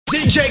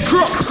DJ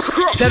Crooks.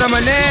 Tell them a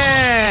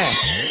nah.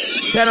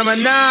 Tell them a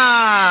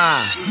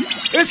nah.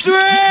 It's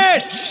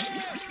rich.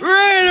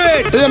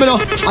 Really? Yeah, me know.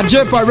 I'm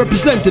J5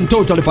 representing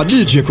totally for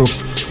DJ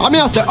Crooks. I mean,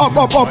 I say up.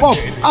 Hammer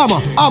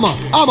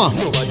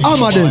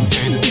them.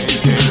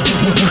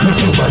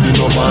 Nobody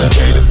know my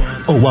head.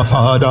 Our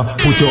Father,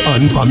 put your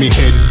hand on me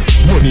head.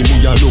 Money me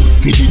a look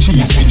for the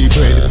cheese for the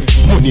bread.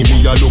 Money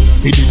me a look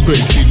for the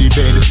spread for the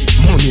bed.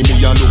 Money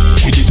me a look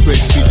for the spread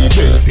for the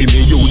bed. For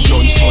me youth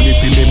lunch money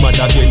for me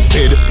mother get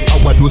fed.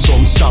 I want do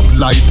some stop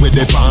light with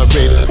the pan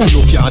red. Who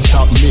no can't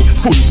stop me?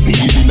 Full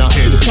speed in a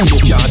head. Who no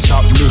can't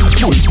stop me?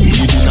 Full speed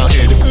in a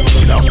head.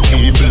 Black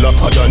people of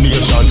Fire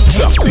Nation.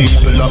 Black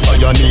people of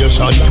Fire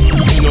Nation.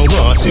 Me no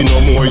want see no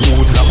more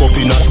youth lock up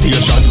in a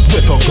station.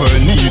 Better girl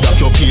need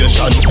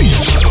occupation.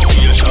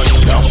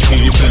 Black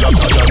people of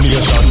Fire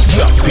Nation.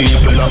 Black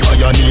people of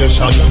Fire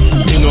Nation.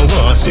 Me no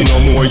want see no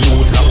more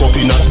youth lock up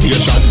in a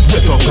station.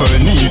 Better girl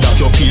need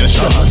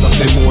occupation. As I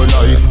say more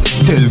life.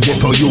 Tell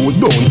ghetto youth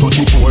don't touch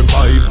it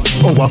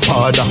 4-5. Our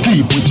Father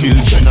keep we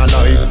children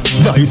alive.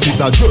 Life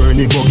is a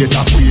journey, go get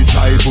a free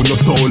drive. Who no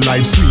soul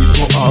life sweet,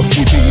 go off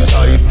with these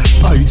heights.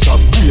 Heights of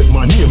great,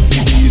 my name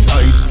for these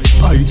heights.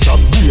 Heights of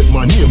great,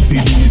 my name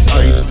for these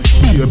heights.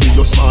 Baby,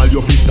 you smile,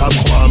 your fist up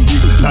one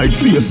big. Like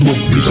Facebook,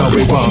 picture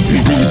we want for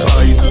these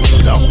eyes.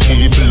 Black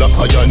people of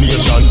Fire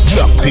Nation.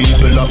 Black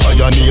people of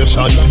Fire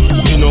Nation.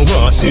 Me no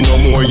want see no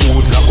more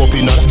youth lock up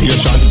in a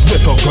station.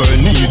 Better girl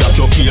need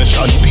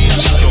occupation.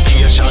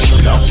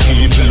 Black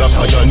people of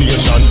Fire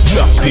Nation.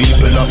 Black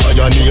people of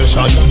Fire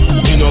Nation.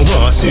 Me no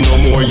want see no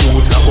more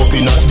youth lock up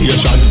in a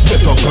station.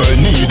 Better girl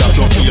need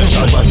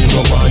occupation. Nobody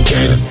no want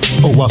dead.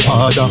 Our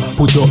Father,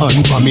 put your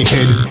hand on me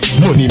head.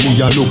 Money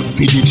me a look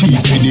for the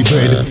cheese for the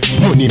bread.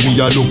 Money me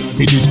a look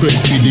for the spread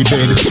for the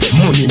bed.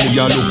 Money me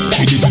a look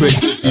for the spread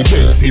for the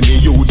bed. For me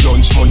youth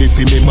lunch money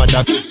for me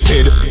mother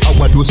fed. I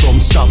want do some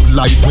stop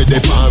light with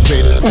the pan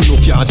red. Who no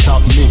can't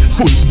stop me?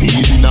 Full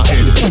speed in a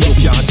head. Who no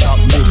can't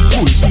stop me?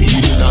 Full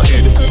speed in a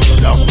head.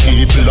 Black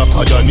people of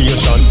Fire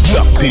Nation.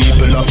 Black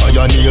people of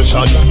Fire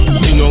Nation.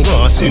 Me no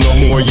want see no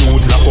more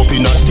youth lock up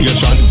in a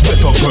station.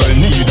 Better girl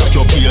need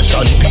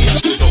occupation.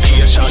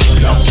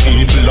 Black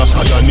people of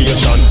Fire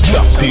Nation.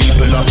 Black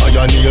people of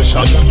Fire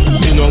Nation.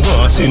 Me no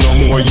want see no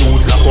more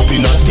youth lock up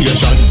in a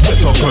station.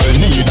 Better girl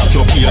need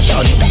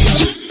occupation.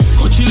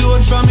 Cut you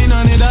load from in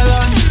a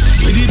Netherland.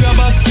 Where the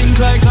grabbers think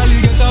like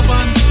alligator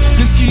pan.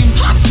 The scheme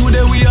hot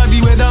today we are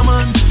the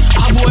weatherman.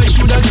 A boy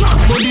shoulda drop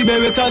but the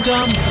beretta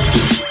jam.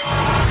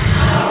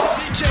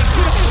 DJ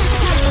Crooks.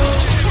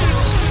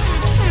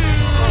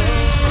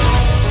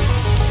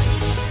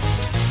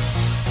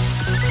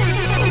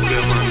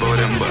 Okay man, bow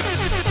them back.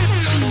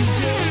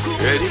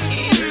 Ready?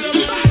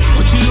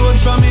 Cut you load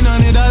from in a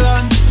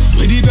Netherland.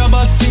 Where the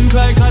grabbers think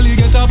like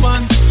alligator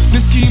pan. The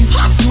scheme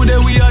hot today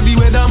we are the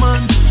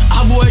weatherman.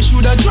 A boy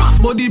shoulda drop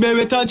but the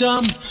beretta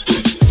jam.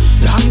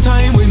 Long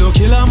time we no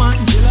kill a man.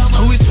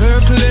 So we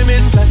circle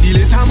lemons like the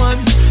little man.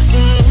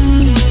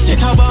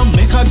 Set a bomb,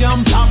 make a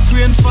damn black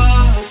rain fall.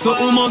 So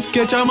we must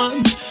catch a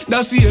man.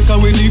 That's the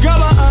echo when the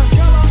grabber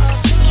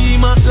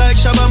schema like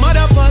Shabba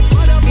Motherpot.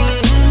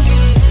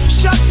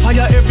 Shot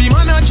fire, every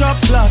man a drop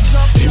flat.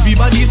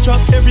 Everybody's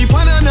trapped, every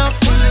pan a nap.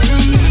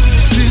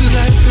 Still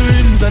like the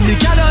rims and the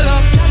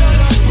Cadillac.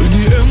 With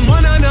the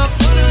M1 a nap.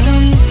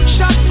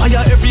 Shot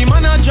fire, every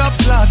man a drop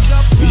flat.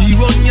 We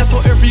run ya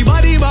so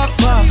everybody back.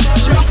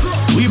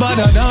 We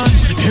badder than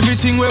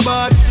everything we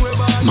bad.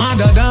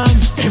 Madder than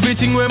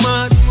everything we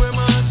mad.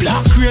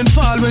 Black rain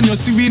fall when you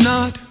see we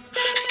not.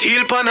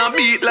 Steel pan a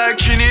beat like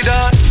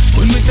Trinidad.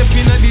 When we step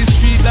in the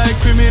street like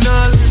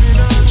criminal.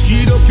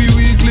 Cheat up you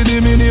weekly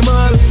the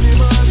minimal.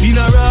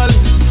 Funeral,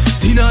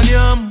 dinner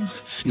yam.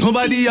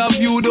 Nobody have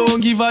you,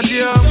 don't give a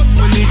damn.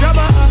 When they grab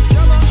a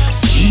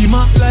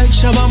schema like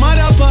Shabba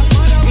Motherpot.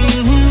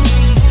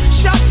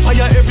 Shot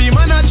fire, every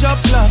man a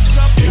drop flat.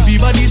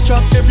 Everybody's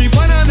trapped, every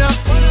banana.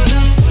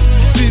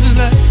 Still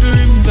like the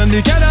rims and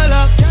the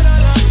Cadillac.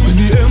 When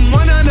the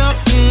M1 a nap.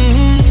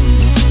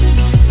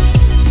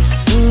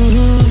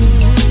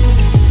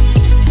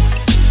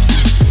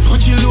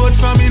 Cut you load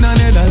from in a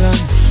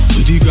Netherland.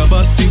 With the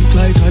grabbers think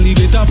like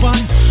alligator pan.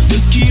 The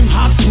scheme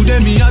hot to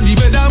them, me a the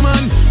better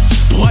man.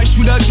 Boy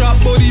shoulda drop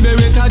body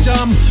beretta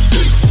jam.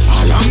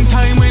 A long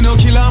time we no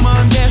kill a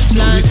man.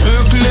 So we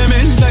circle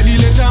lemons like the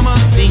letter man.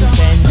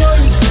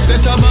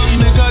 Set a bomb,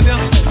 make a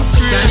damn.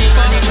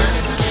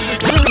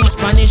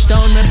 Spanish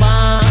town me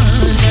born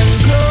and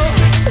grow.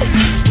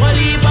 Well,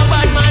 heap a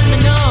bad man me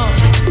know.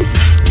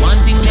 One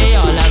thing they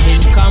all have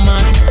in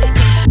common.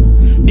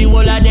 The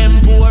whole of them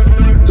poor.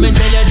 Me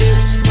tell you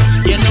this.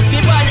 You know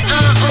fi bad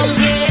and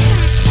hungry.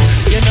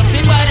 You know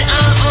fi bad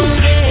and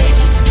hungry.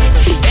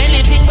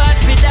 Anything bad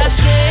fi that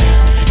shit.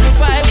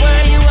 If I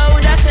were you, I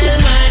woulda sell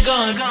my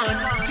gun.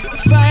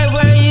 If I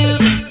were you,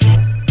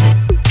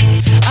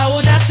 I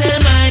woulda sell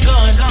my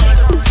gun.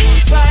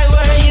 If I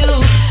were you,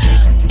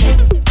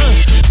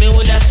 me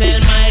woulda sell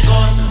my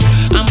gun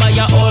and buy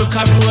a old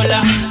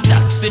Corolla.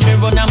 Taxi me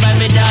run and buy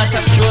me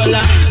daughter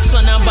stroller.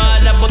 Son a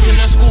baller but in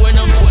a school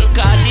no gold.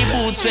 Cause the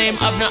boots him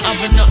have no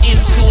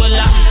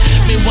insula.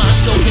 Me want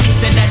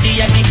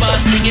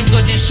sing him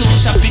go the shoe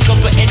shop, pick up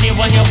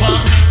anyone you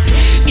want.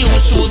 New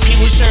shoes,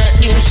 new shirt,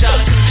 new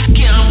shots.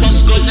 Can't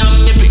bust good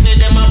and me pick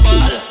them a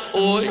ball.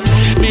 Oh,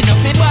 me no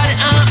feel bad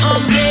and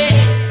hungry.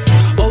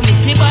 Oh, you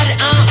feel bad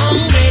and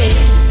hungry.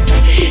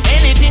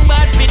 Anything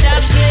bad for that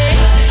way.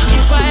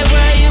 If I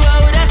were you, I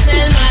woulda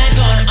sell my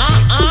gun.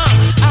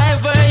 I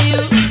were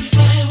you. If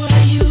I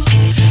were you,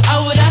 I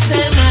woulda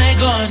sell my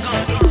gun.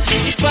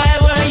 If I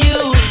were you,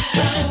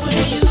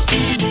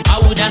 I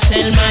woulda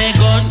sell my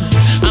gun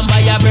and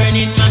buy a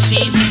burning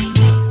machine.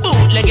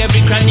 Bootleg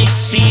every chronic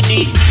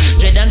CD.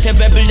 Dread and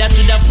rebel that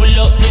to the full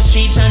up the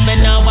streets. And me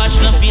now watch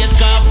no face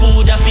car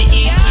food I fi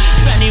eat.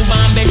 Granny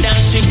want bed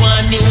and she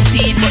want new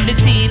teeth. But the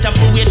teeth are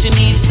for where she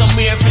need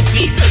somewhere for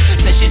sleep.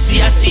 Say she see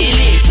a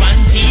ceiling on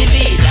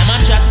TV. The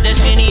mattress that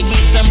she need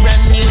with some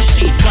brand new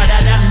sheet. What a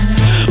that?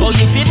 Oh,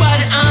 you feel bad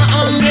and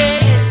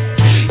hungry.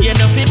 You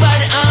know feel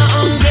bad and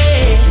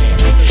hungry.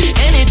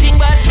 Anything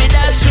bad for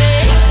that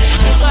way.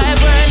 If I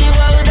were you,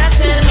 I woulda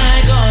sell my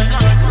gun.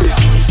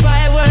 If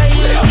I were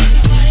you,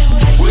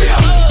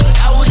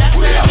 I woulda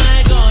sell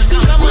my gun.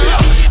 Come on,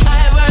 if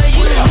I were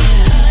you,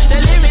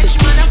 tell the rich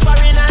man a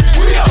foreign and a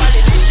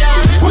politician.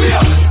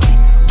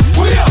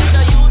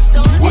 The youth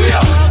don't need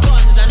more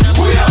guns and a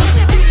more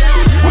politician.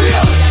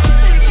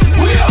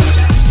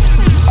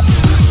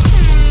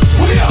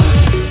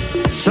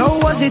 So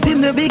was it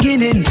in the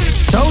beginning,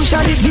 so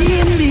shall it be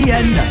in the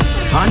end.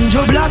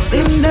 Andrew Blacks,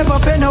 him never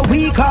pen a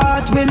weak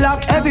heart. We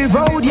lock every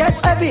road, yes,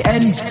 every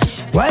end.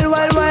 Well,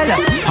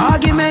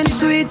 argument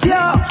sweet,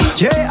 yeah.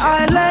 J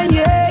Island,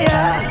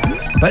 yeah.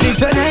 But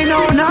if you ain't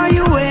know, now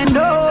you ain't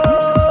know.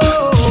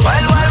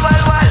 Well.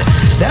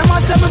 Them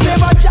must say my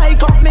favorite chai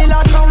cup me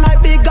last sound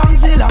like big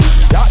Gangzilla.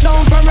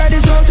 Lockdown from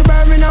Redis Road to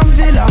Birmingham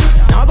Villa.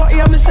 Now go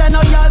hear me say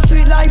no y'all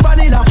sweet like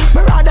vanilla.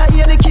 Me rather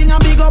hear the king and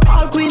big up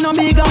all Queen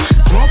Omega.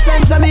 Smoke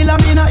sense a milla,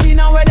 me no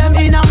inna where them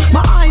inna. My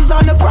eyes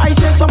on the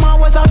prices, some I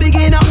was a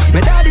beginner.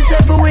 My daddy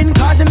said for win,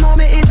 cause him know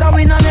me is a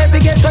winner.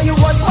 Never get to you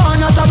was born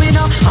as a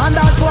winner. And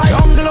that's why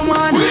Jungle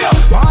Man,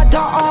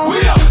 Waterhouse,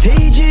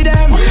 TG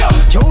them,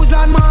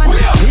 Choseland man,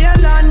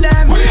 Mainland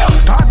them,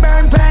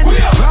 Cockburn Pen,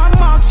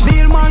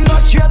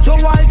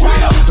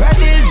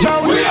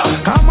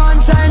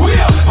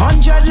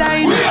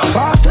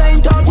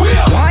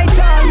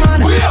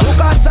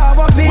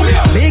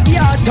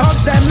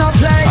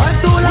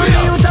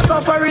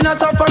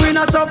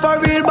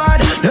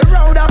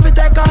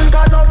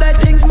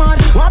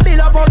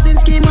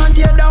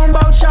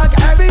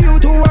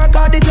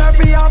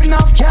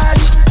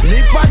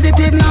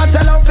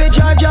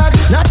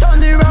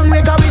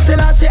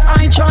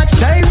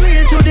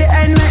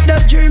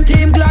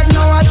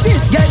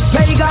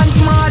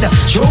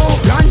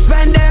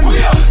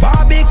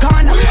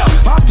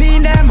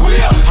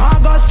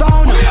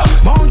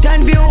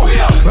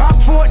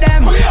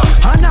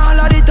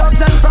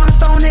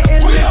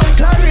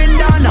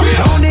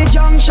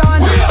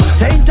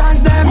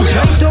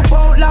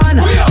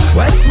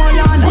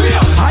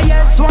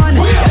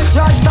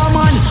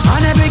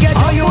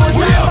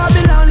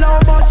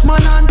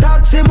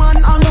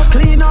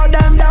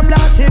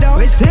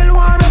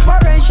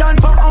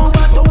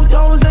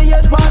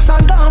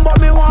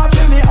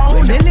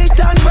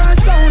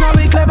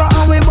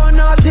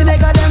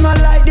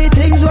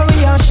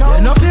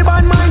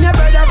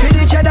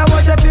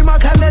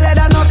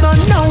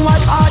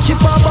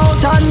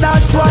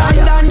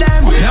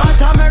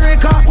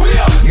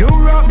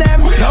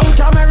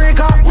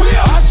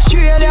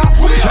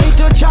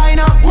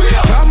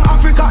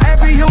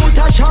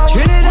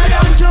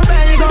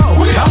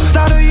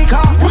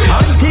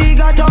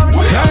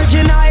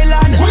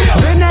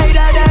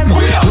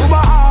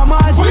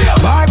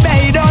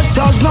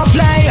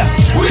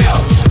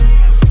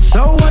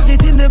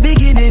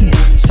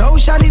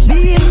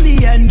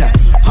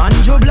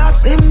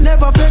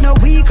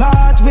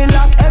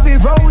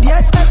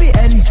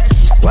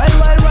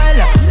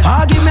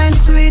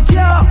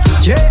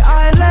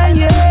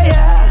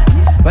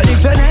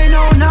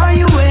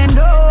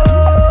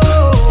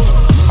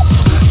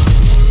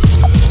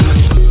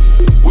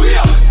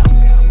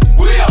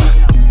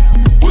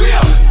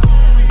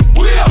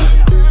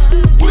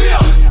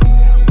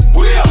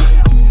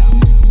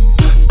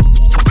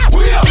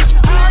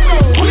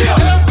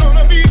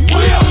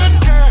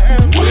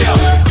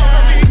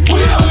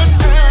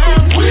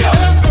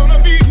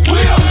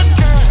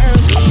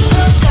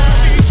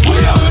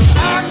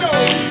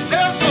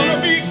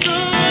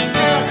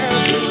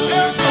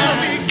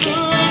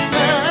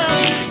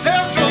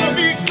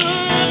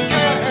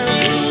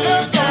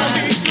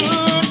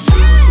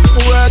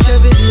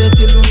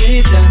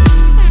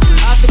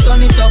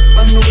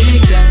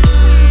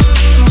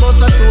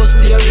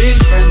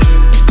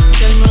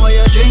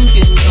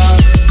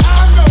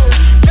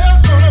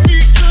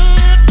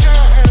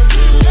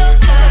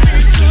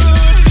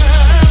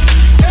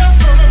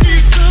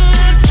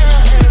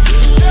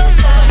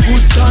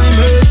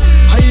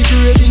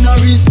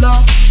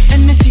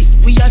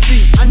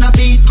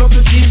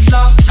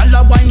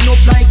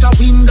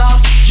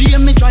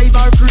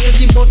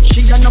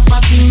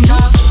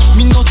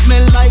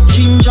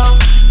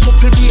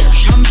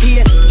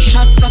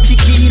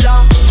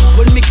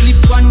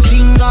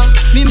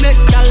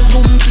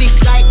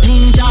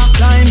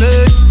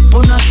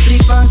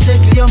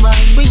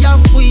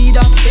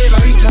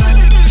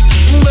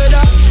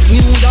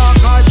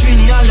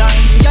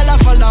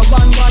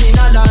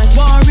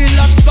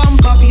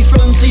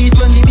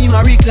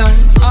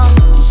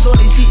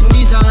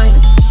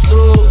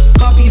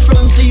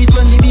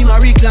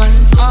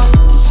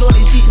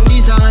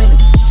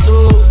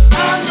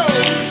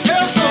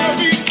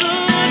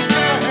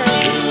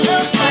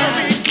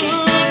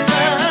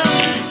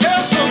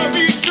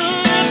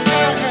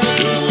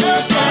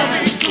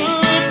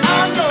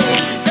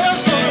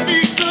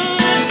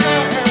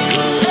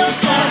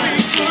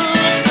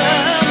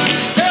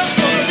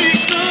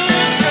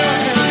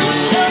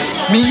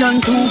 Me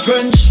and two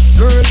French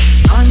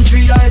girls on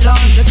Tree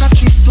Island. Take a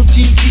trip to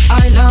Tiki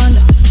Island.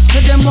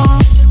 Say them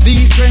want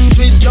be friends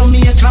with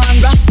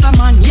Jamaican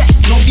Rastaman. Yeah,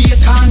 no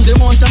bacon. They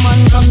want a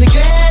man from the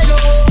ghetto,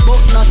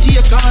 but not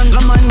take on. The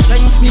man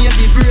sends me a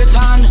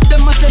vibraton. Them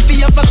must say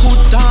fi have a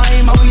good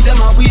time. And with them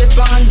a wait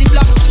on the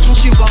black skin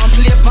she want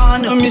play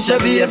pan. Me say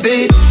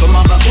baby, come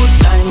have a good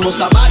time,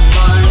 must a bad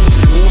man.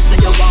 No say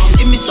you want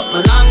give me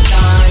something long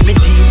time. Me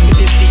deal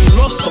with this thing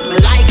rough, something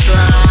like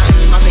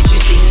crime. I make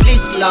you sing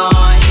this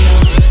line.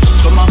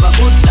 Come have a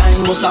good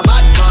time, must a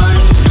bad man.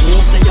 No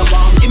say you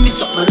want give me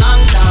something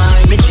long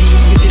time. Me deal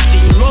with this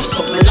thing rough,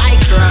 something like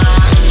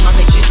crime. I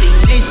make you sing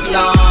this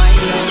line.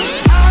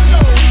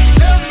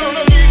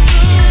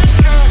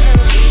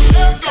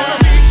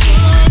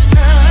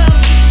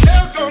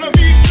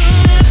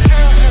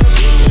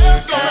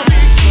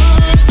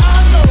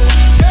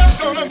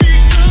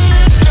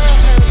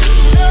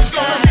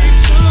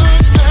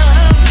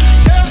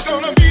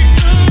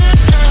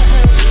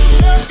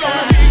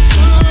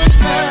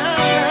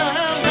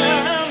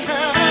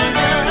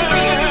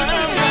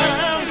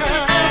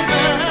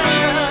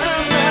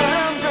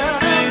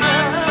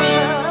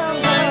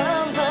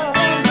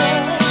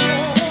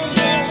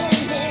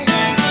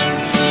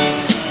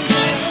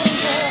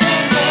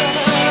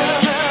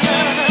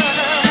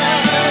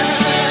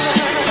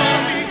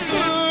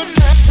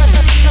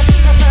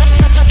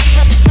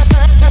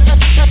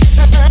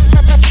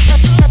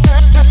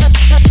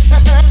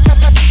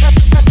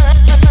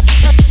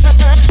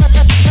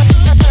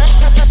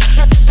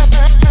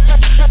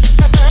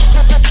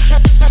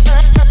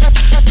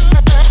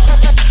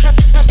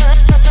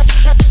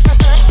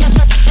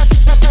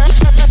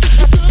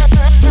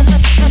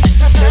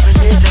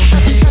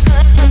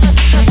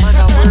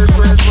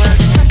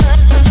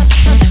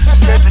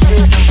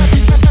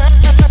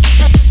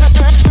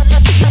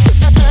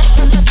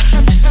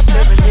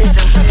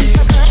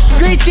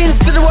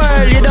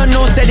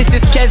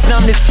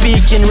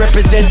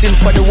 Representing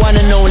for the one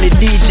and only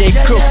DJ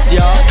Crooks,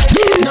 y'all.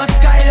 No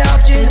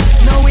skylarking,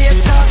 no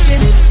waste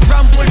talking.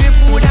 Ramp with the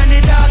food and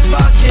the dogs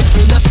barking.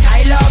 No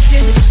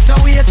skylarking, no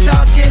waste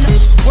talking.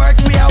 Work,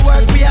 we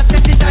are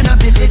set it and a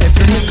build it. If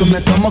you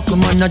make a muckle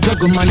man, a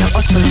juggle man, a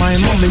hustle my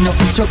mom, enough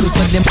to struggle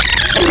so them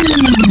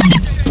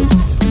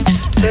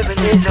 7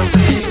 days a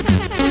week.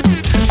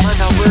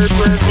 Man, a work.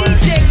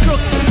 DJ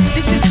Crooks,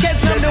 this is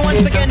Kesnam, the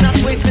once again not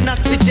wasting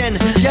oxygen.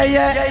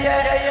 Yeah.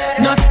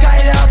 No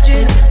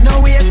skylarking,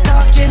 no waste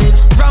talking.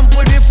 Ramp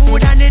with the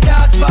food and the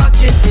dogs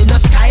barking. No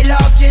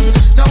skylarking,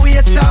 no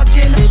waste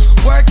talking.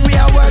 Work, we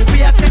are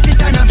set it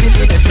and a build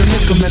it. If you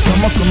make a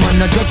muckle man,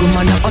 a juggle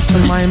man, a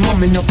hustle my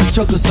mom, enough to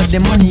struggle so the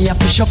money have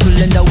to shuffle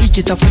and the week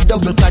it have to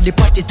double. Cause the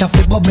pot it have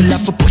to bubble,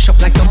 have to push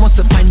up like a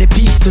muscle, find the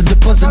piece to the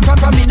puzzle.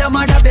 From me no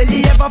mother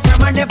belly, ever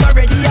firm and never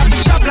ready. Have to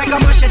shop like a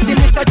machete,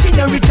 me searching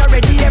the rich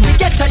already. Every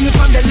getter you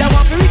from the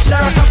lower, for rich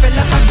like a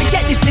fella. And we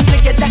get this thing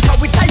together,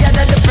 cause we tired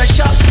of the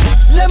pressure.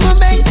 Let me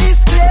make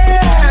this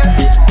clear.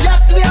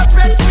 Yes, we are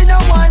pressed, we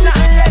don't want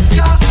nothing less.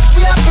 Cause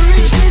we have to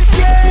reach this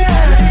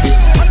year.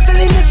 Hustle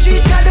in the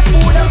street, got the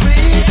food and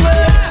eat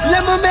well.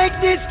 Let me make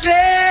this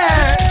clear.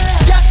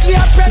 Yes, we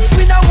are pressed,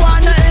 we don't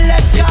want nothing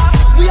less.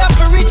 Cause we have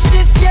to reach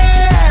this year.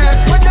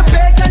 When the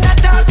pagan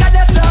attack and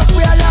the stuff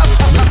we are love.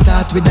 I'ma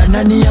start with a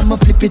nanny, I'ma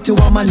flip it to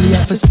a man.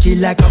 Lay for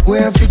skill like a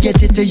square,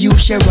 forget it to you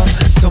share.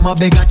 Some a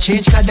beg a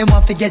change, cause them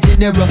want to get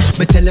in error.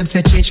 But tell them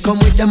say change come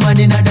with the man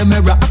in the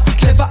mirror. I feel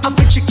clever, I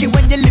feel tricky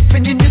when you're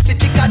living in the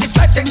city. Cause this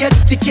life can get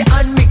sticky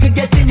and me could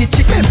get in it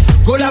chicken.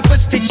 Go off a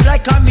stitch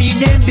like a me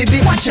name, baby.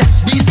 Watch it,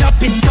 these are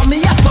pits, so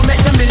me have to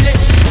make them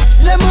live.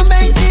 Let me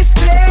make this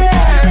clear.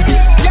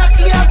 Yes,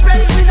 we are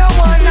pressed, we don't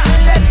want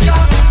nothing less.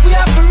 Cause we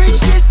have to reach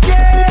this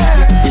year.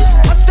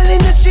 Hustle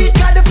in the street,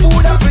 got the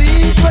food and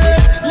eat well.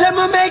 Let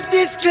me make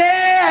this clear.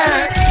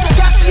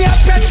 Yes, we are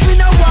pressed, we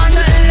don't want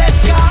nothing less.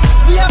 Cause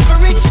we have to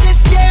reach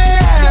this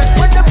year.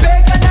 When the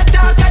pagan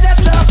attack and the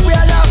stuff we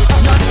are love.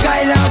 No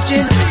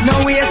skylarking, no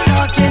waste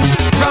talking.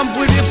 Ramp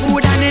with the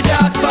food and the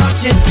dogs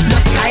barking. No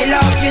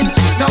skylarking,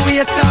 no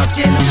waste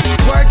talking.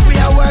 Work, we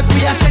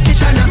are set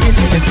it and a build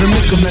it. If you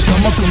make a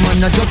muckle man,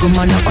 a juggle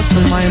man, a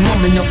hustle my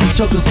mom, enough to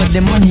struggle so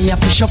the money have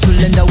to shuffle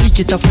and the week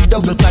it have to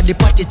double. Cause the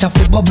pot it have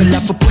to bubble,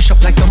 have to push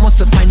up like a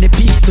muscle, find the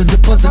piece to the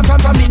puzzle.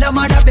 From me no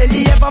mother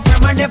belly, ever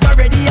firm and never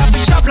ready. Have to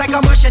shop like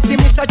a machete,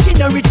 me searching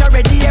the rich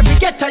already. Every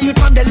getter you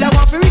from the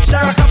lower, for rich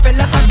like a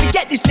fella. And we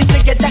get this thing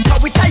together,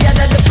 cause we tired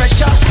of the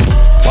pressure.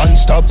 One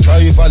stop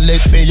driver,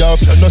 let me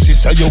off. You know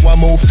sister, you a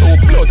move to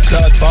blood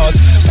clot fast.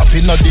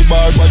 Stopping at the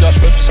bar by the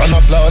strips and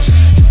a flask.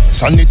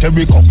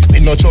 Sanitary cup,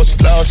 me no just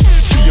glass.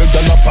 Your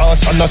girl a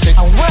pass and I say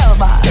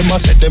them a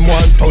say them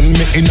want turn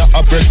me in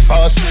a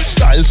breakfast.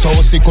 Style so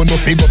sick, no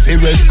figure fi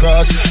red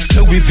cross.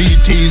 Louis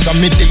VTs and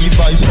me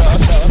Levi's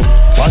cross.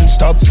 One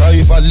stop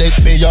driver, let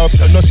me off.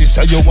 You know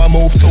sister, you a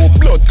move to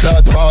blood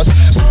clot fast.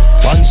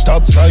 One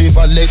stop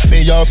driver, let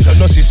me off. You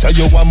know sister,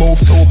 you a move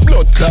to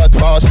blood clot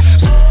fast.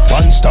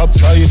 One stop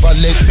driver,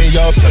 let me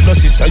off. You know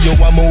sister, you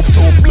a move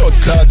to blood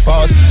clot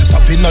fast.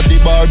 Stopping at the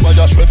bar by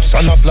the strips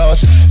and a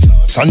flask.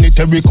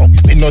 sanitary cup,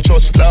 me no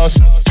trust class.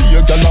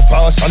 Fear girl a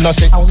pass and I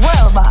say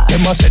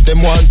them a say them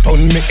want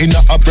turn me in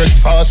a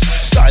breakfast.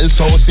 Style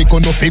so sick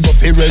on no figure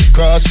fi Red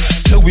Cross.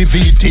 Louis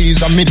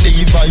VT's and me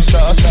Levi's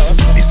shoes.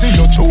 This is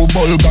no true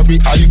Bulgari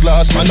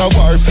eyeglass. Man a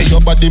war for your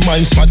body,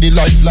 mind, smaddy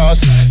life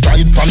last.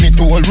 Ride from me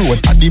toll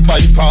road at the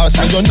bypass.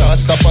 And you not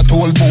stop at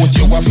toll boat,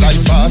 you a fly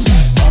fast.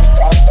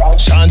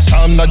 Chance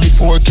time na the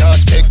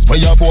forecast. Pick for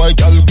your boy,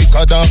 girl,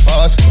 quicker than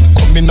fast.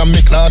 Come in a me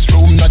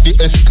classroom, na the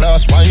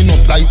S-class. Wind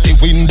up like the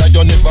wind that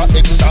you never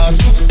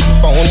exhaust.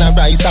 Pound a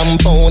rice and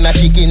pound a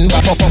chicken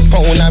back.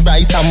 Pound a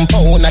rice and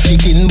pound a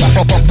chicken back.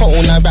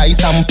 Pound a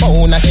rice and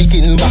pound a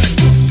chicken back.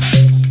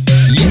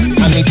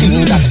 Yeah, and me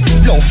think that.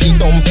 Love the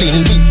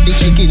dumpling with the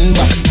chicken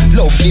back.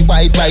 Love the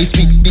white rice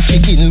with the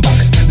chicken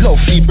back.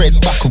 Love the bread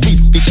back with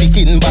the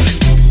chicken back.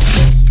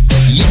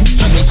 Yeah,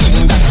 and me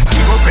think that.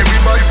 Pick up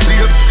everybody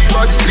slave,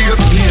 bad slave.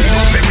 Pick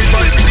up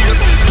everybody slave,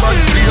 bad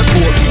slave.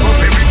 Pick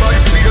up everybody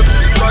slave,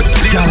 bad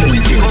slave.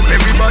 Pick up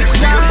everybody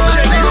slave, bad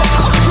slave.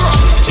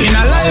 In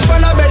a life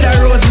on a bed of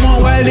rose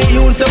more while the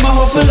youths them a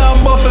huffle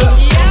and buffle.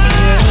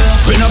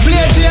 We no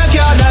play J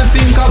card and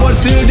sink but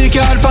still the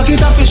card pocket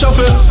a fi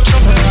shuffle.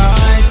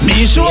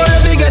 Me sure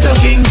every get a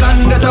kings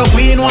and get a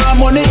queen want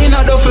money in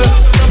a duffel.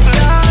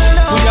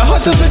 We a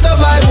hustle to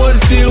survive but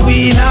still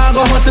we nah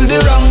go hustle the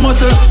wrong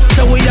muscle.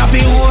 So we a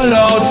fi hold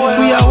out,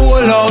 we a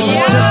hold out.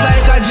 Just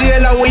like a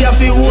jailer we a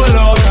fi hold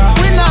out.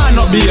 We nah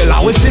no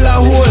bailer, we still a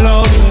hold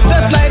out.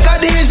 Just like a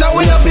Deja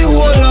we a fi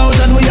hold out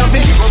and we a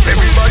fi. Pick up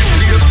everybody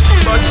slave,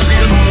 bad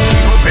slave.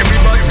 Pick up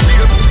everybody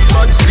slave,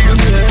 bad slave.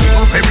 Pick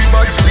up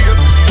everybody slave,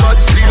 bad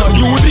slave.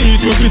 You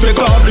need to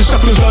take off the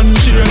shackles and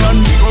chain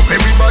and pick up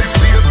everybody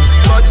slave,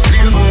 bad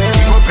slave.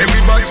 Pick up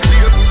everybody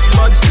slave,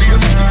 bad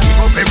slave. Pick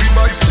up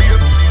everybody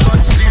slave,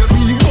 bad slave.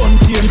 we gun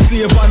team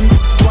slave and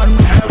one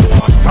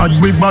Bad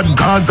we bad,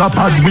 Gaza,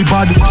 bad we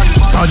bad.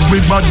 Bad we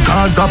bad,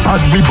 Gaza,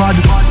 bad we bad.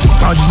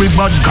 Bad we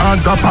bad,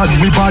 Gaza, bad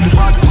we bad.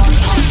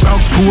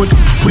 Black foot,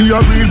 we a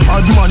real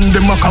bad man,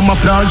 them a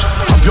camouflage.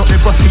 Have you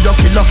ever seen a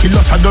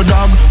killer shadow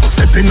dog?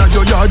 Step in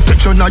your yard,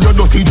 picture na your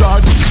dirty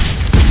jaws.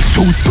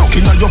 Too stuck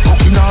in your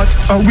fucking heart.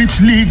 Which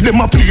league them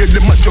a play,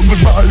 them a juggle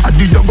balls. I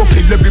you go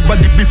kill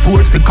everybody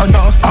before second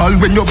half. All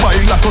when you buy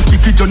like a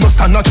ticket, you no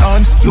stand a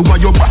chance. You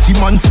and your batty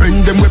man friend,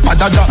 them we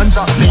pada dance.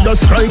 Me a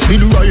strike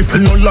with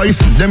rifle, no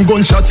license. Them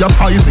gunshot your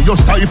poison, you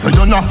stifle,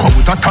 you knock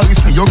out a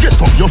Tyson. You get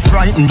up, you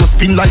frightened, you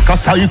spin like a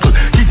cycle.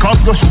 Kick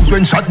off your shoes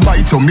when shot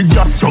bite you. Me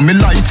gas you, me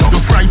light you.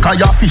 You fry cause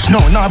your fish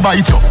now, nah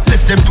bite you.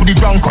 Left them to the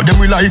ground cause them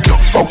we like you.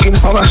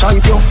 Fucking parasite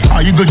you.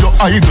 Idle you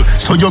idle,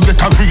 so you get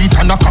a read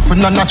and a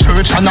coffin and a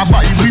church and a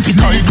Bible. Which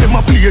league them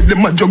a play,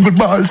 them a juggle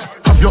balls.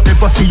 Have you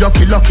ever seen a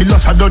killer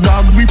shadow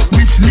dog?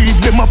 Which league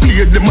them a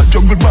play, them a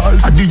juggle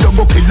balls. And you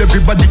go kill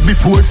everybody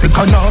before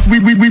second half.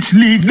 Which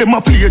league them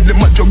a play,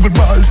 them a juggle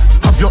balls.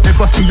 Have you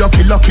ever seen a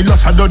killer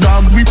shadow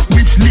dog?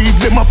 Which league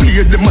them a play,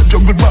 them a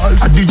juggle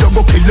balls. And you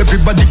go kill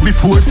everybody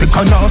before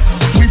second half.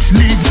 Which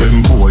league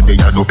them boy they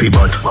a dopey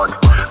bad.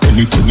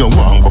 Anything you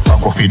want go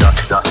for that.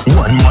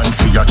 One man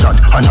see a chat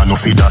and I no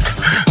for that.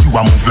 You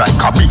a move like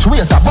a bitch,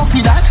 wait a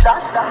buffy that.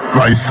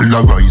 Rifle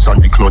a rise on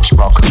the clutch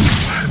back.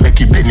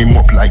 Make it bend him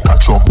up like a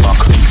truck back.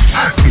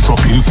 Twist up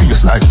in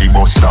face like the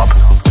bus stop.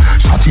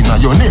 Shot in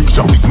your neck,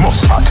 you with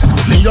mustard.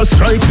 Me a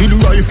strike with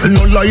rifle,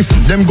 no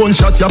license. Them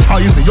gunshot your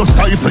poison. You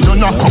stifle, you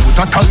knock out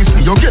a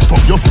Tyson. You get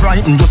up, you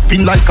frightened, you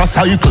spin like a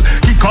cycle.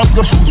 Kick off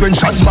your shoes when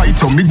shot bite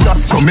you. Me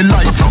gas you, me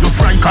light you. You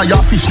fry cause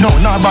your fish now,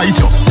 nah bite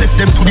you. Left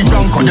them to the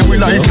ground cause they will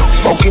like you.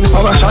 Fucking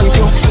parasite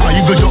you.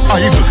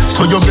 Idle,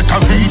 so you get a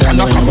beat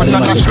and a coffin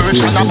and a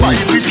church and a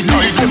Bible. Which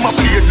league them a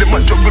play, them a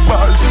juggle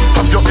balls.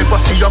 Have you ever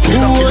seen a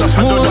killer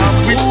shadow dog?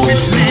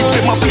 Which league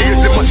them a play,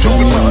 them a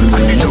juggle balls.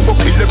 And you go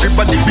kill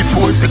everybody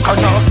before second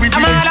half.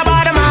 I'm all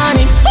about the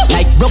money.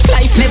 Like broke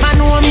life never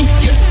know me.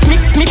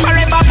 Me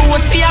forever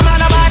bossy. I'm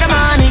all about the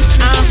money.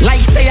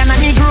 Like say I'm a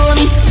Negro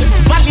me.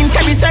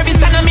 Voluntary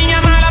service and me.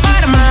 I'm all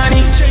about the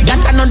money.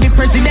 That I know the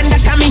president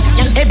that I me.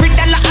 Every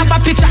dollar have a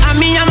picture of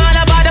me. I'm all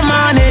about the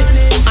money.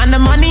 And the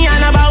money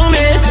all about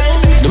me.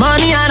 The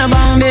money all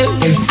about me.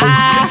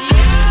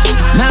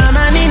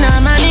 No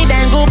money,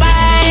 then go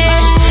buy.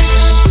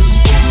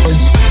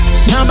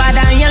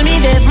 Nobody yell me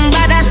this,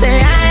 but I say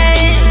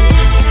I.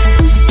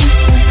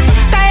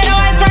 Tired of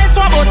white rice,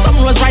 what about some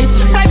rose rice?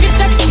 Private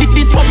jets,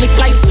 these public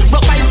flights.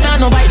 Broke by star,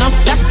 no bite now.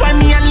 That's why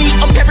me and Lee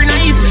up every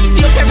night.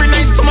 Stay up every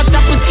night, so much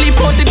that we sleep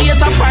out the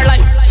days of our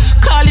lives.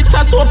 Call it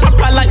a so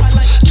proper life.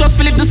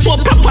 Just live the so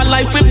proper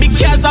life with big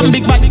cars and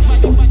big bikes.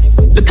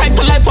 The type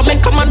of life I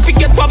make a man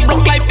forget what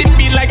broke life did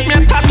feel like. Me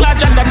a talk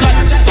larger than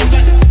life.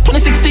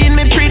 2016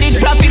 me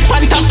predict profit,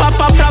 pan top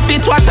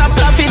profit, what a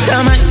profit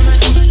am I?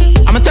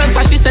 I'ma tell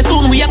her she said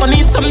soon we are gonna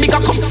need some bigger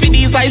cups for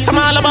these eyes. I'm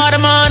all about the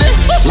money.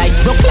 Like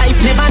broke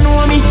life never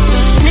know me.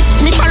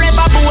 Me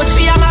forever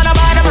bossy, I'm all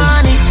about the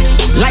money.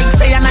 Like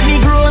say I'm a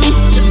Negro me.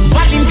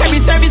 Voluntary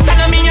service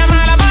and me, I'm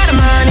all about the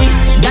money.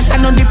 That I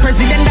know the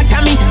president that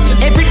I me.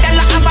 Every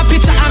dollar have a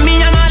picture of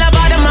me, I'm all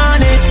about the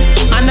money.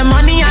 And the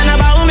money all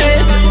about me.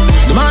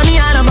 The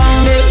money all about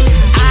me.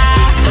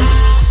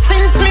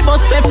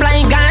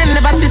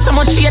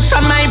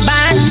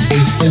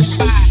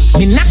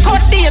 knock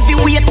out the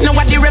heavyweight, now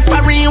what the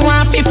referee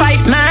want fi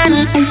fight,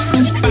 man.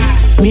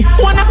 Me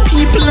wanna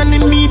people on the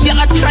media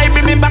a try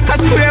bring me back a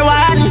square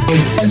one.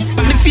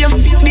 The fame,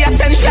 the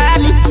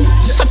attention,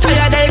 so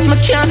tired of it, me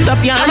can't stop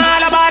ya. I'm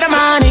all about the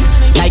money,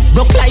 like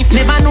broke life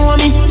never know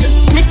me.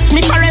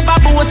 Me forever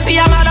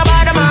bossy, I'm all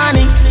about the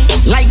money.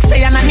 Like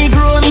say I'm a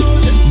Negro me,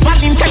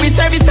 voluntary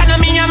service and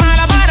me, I'm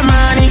all about the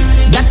money.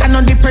 That I know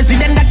the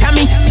president that can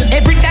me.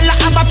 Every dollar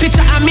have a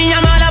picture of me,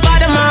 I'm all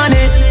about the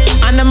money.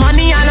 And the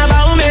money all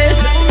about me,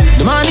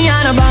 the money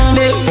all about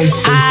me.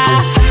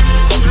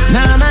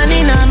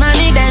 No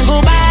money, then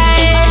go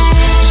buy.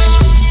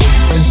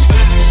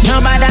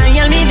 Nobody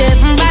hear me,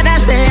 but I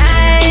say I.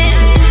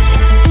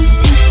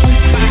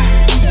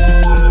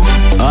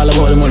 All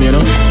about the money, you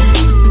know.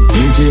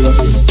 You jiggle.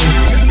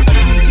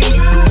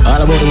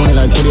 All about the money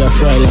like today or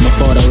Friday, my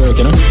father work,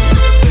 you know.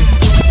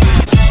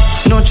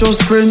 No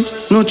trust friend,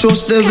 no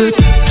trust devil.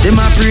 Them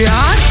a pray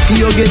hard, for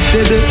you get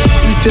pebble.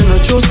 If you no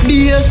trust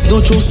BS,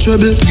 no trust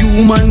trouble.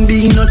 Human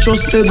being not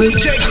trustable.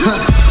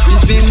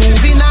 If me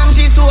moving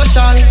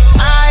anti-social,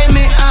 I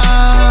may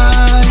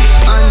I.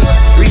 And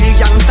real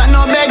gangsta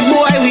no beg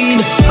boy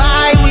weed.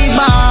 Buy we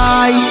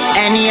buy.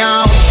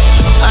 Anyhow,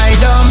 I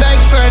don't beg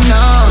for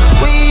now.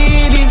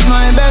 Weed is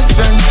my best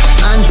friend.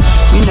 And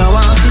me no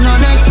want see no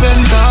next friend.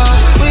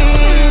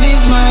 Weed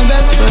is my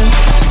best friend.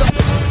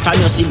 From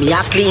you see me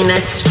a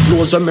cleanest.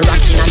 Those when me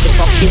rockin' and the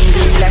fucking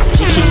realest.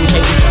 Chicken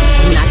king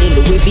inna the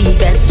Louis V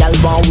best. Y'all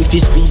born with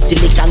this squeeze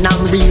silicon and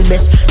real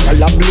best.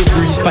 Y'all a blue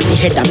breeze pon the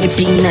head of me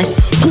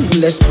penis.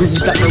 Coolest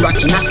breeze that me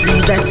rockin' a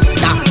sleeveless.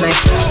 That make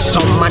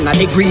some man a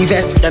the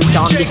grievous. Them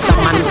down this a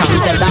man from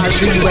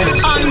ZR3 West.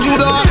 Andrew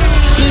Dog,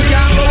 me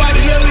can't go out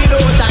here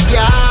without a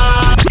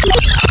girl.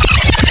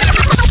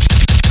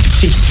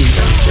 60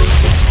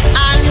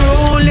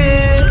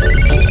 unruly.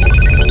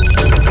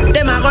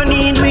 Them a gon'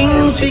 need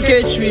wings fi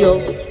catch we up.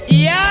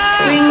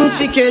 Yeah. Wings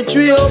fi catch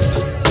we up.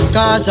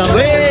 Cause I'm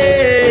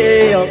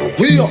way up.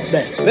 We up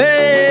there.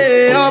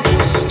 Way up.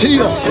 Stay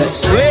up there.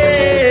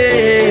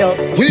 Way up.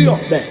 We up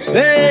there.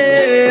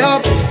 Way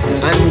up.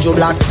 Andrew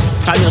Blacks.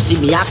 From you see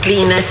me a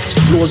cleanest.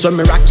 Clothes when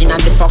me rockin'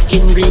 and the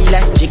fucking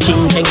realest.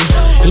 Chicken king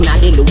inna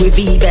the Louis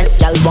V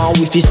best. Y'all born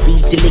with this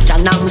squeeze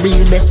silicon and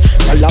real best.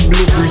 Y'all a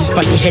blue breeze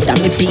pon the head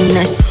of me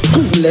penis.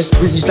 Coolest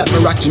breeze that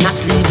me rockin' a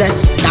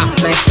sleeveless. That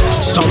make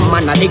some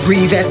man a the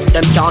grievous.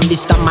 Them can't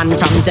diss the man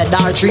from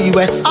ZR3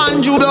 West.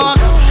 Andrew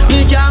Dogs,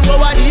 me can't go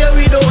out here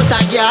without a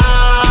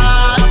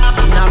girl.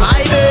 Now my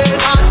head,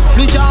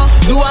 me can't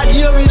do a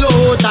here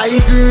without a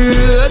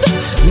good.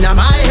 Now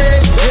my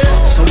head,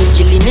 so we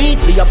killing it.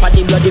 We up at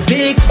the bloody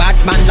big bad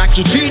man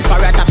lucky treat.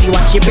 Parrot if you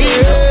watch it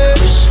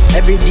bitch.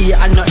 Every day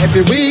and not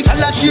every week.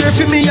 I'll cheer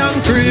for me young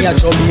creep. Me a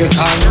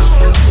Jamaican,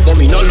 but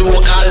me no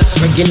local.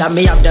 Regular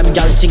me have them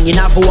girls singing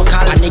a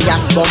vocal. And the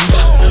gas bump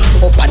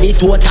up at the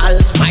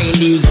total. My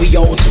league we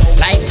out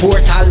like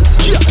portal.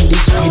 Yeah, and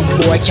this green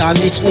boy can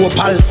this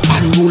opal.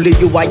 Unruly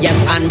you I am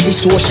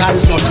anti-social.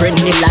 Not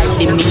friendly like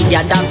the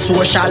media that's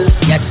social.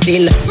 Yet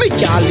still we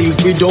can't live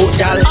without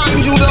y'all.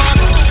 Andrew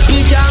Dogs,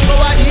 we can't go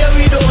out here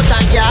without a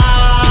girl.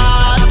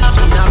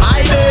 Now my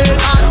head,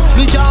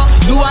 we can't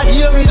do a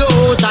here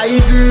without a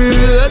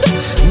good.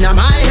 Now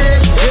my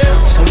head,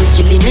 so we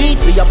killing it.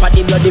 We up at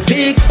the bloody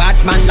big bad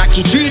man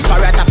lucky treat.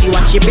 Parrot if you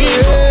watch it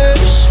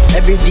bitch.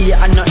 Every day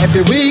and not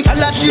every week.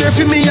 I'll cheer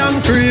for me young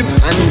creep.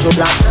 Andrew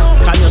Blacks,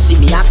 from you see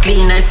me a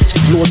cleanest.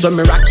 Clothes when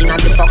me rockin'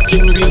 and the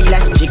fucking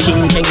realest.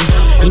 Chicken king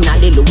inna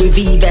the Louis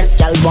V best.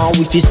 Y'all born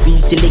with this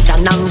squeeze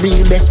silicon and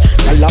real best.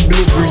 Y'all a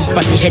blue breeze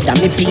pon the head of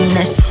me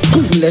penis.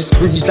 Coolest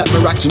breeze that me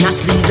rockin' a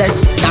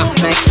sleeveless. That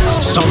make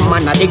some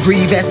man a the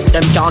grievous.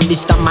 Them can't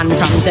diss the man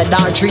from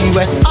ZR3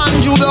 West.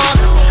 Andrew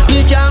Dogs,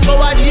 me can't go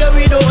out here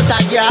without a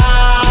girl.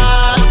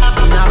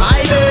 Now my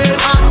head,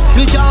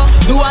 me can't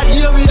do a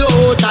here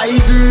without a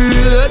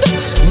good.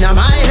 Now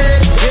my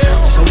head,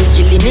 so we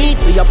killing it.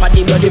 We up at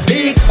the bloody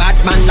big bad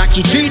man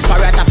lucky treat.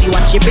 Parrot if you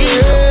watch it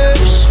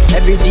bitch.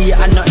 Every day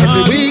and not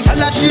every week.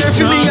 I'll cheer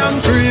for me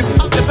young creep.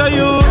 Get a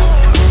youth.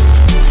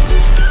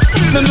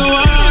 Don't know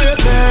why you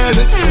tell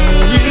the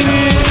story.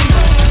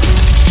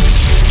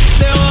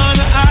 They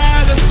wanna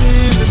hide us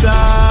in the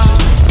dark.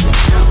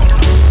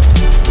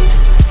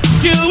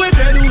 Kill with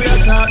them, we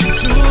are talking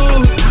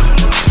truth.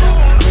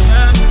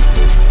 Yeah.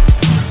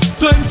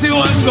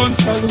 21 guns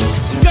salute,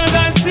 cause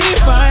I see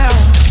fire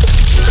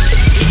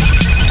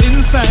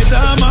inside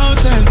the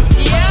mountains.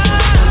 Yeah.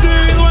 The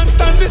real ones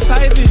stand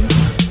beside me.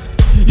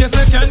 Yes,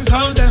 I can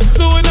count them.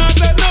 So we not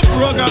let no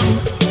program.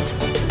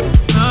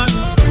 Nah.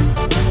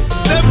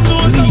 Them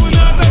know that we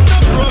not let no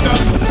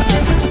program.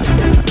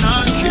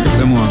 Nah. Keep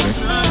them on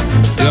vex.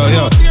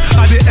 Yo.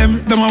 At the M,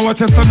 them a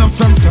watch us stand up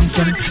strong.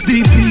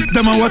 DP,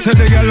 them a watch a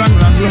they get long.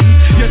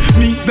 Yeah,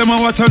 me, them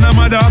a watch a them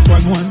a daft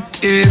one.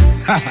 Yeah,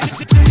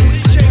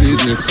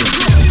 please look so.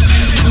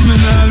 Me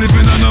nah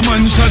living on a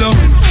man shadow.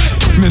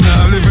 Me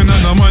nah living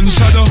on a man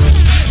shadow.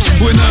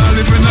 We nah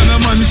living on a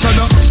man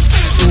shadow.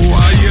 Who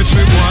I hate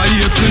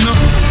me no.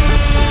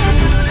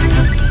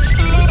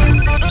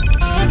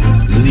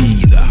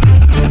 Leader.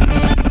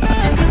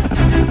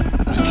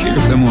 I care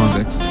if them want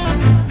vex.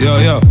 Yo,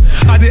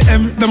 at the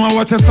M, them a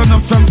watch a stand up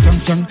strong.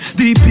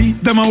 DP,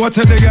 them a watch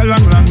a they get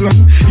long.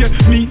 Yeah,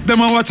 me,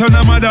 them a watch a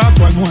them a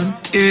daft one.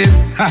 Yeah,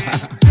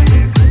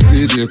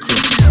 DJ Crook.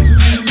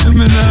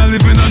 Me nah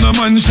living on a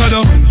man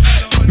shadow.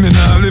 Me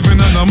nah living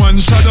on a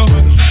man shadow.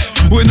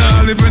 We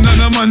nah living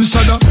on a man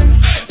shadow.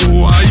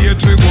 Oh, I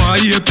hate we go,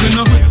 I hate we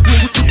no.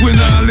 We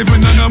nah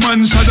living on a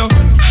man shadow.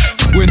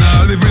 We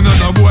nah living on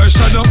a boy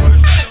shadow.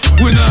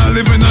 We nah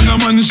living on a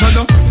man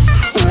shadow.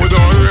 Oh,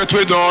 don't hate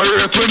we no.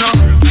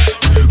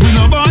 We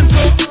no born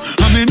so,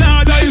 and me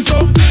nah die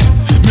so.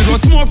 Me go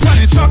smoke on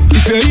the truck.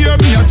 If you hear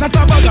me a chat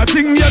about that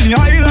thing, yeah, me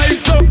highlight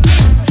so.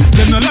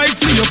 Them no like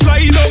see you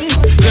fly down.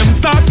 Them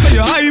start say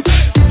you hype,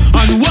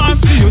 and want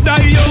see you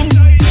die young.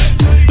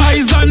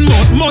 Eyes and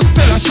mouth must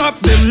sell a shop.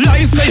 Them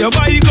lies say you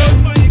buy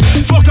gun.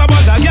 Fuck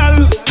about a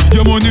gal.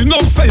 Your money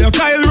enough say you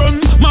Kyle run.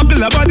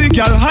 Muggle about the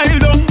gal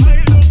hide down.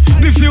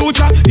 The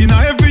future in a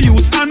every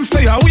youth and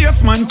say a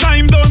waste man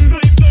time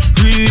done.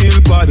 Real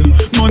bad,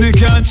 money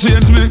can't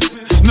change me.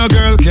 No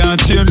girl can't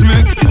change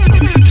me.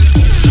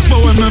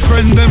 But when my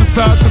friend them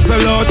start to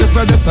sell out, this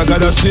I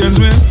gotta change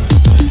me.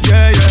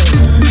 Yeah.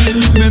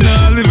 Me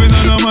nah living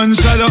on a man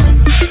shadow.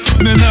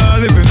 Me nah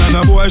living on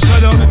a boy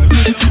shadow.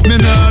 Me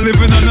nah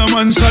living on a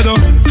man shadow.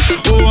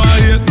 Oh,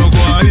 I hate no go,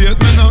 I hate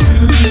me no.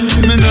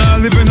 Me nah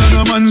living on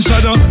a man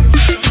shadow.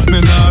 Me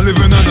nah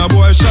living on a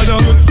boy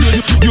shadow.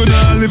 You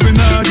nah living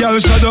on a girl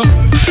shadow.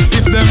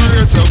 If them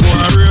rate you, go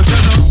and rate you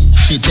no.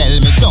 She tell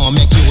me don't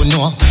make you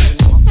know,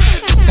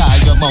 cause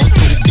your mouth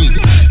too big.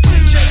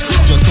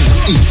 You're too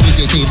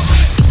inquisitive.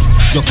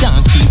 You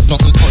can't keep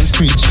nothing on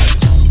fridge.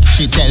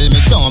 She tell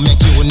me don't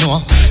make you know,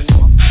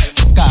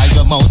 cause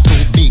your mouth too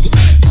big.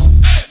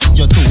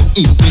 You're too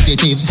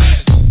inquisitive.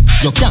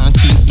 You can't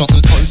keep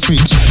nothing on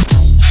fridge.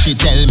 She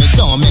tell me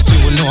don't make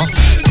you know,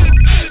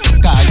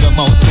 cause your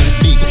mouth too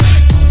big.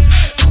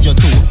 You're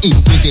too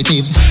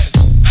inquisitive.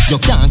 You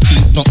can't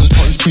keep nothing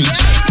on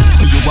fridge.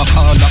 You a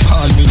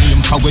call me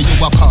name. For where you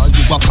a call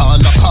me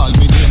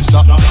name, sir.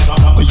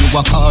 You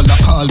a call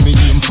me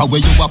name. For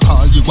where you a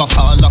call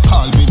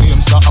me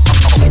name, sir.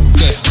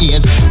 Deaf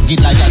ears,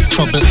 get like that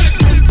trouble.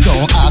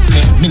 Don't ask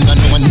me no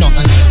know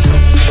nothing.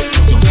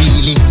 You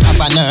really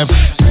have a nerve,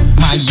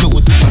 my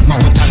youth, my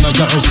mouth and no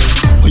yours.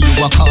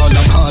 You a call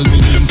me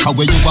name. For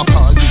where you a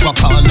call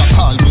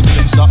me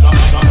name, sir.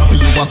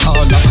 You a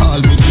call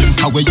me name.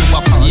 For where you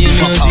a call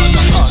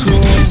me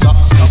name, sir.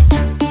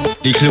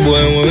 Little boy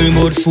worry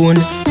about phone,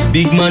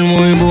 big man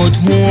worry about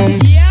home.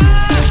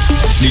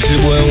 Little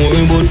boy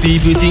worry about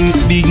people things,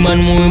 big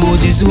man worry about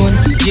his own.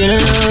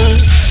 General,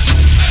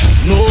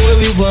 know where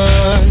we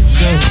want,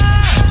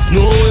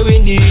 know where we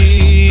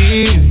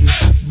need.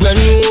 Brand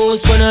new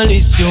house on a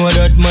list, you are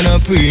that man a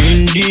pray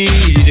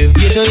indeed.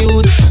 Get a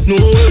youth, know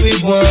where we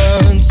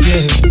want,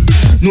 yeah,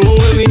 know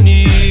where we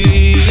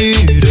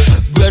need.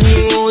 Brand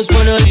new house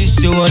on a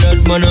list, you are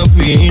that man a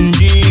pray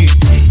indeed.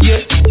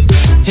 Yeah,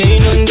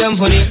 ain't nothing damn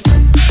funny.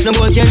 No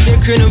boy can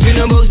take credit for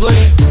no box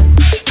bunny.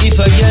 If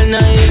a girl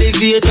not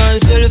elevate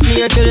herself,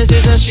 me I tell her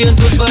say she ain't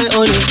put by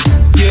honey.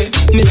 Yeah,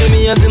 me say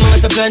me have the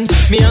master plan.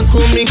 Me and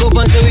Chrome link up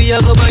and say we a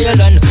go buy a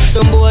land.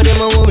 Some boy them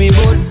a worry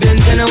about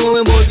Benz and a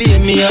worry about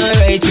being me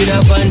alright with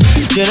a fan.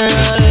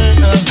 General,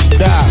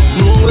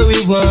 know where we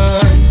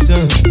want,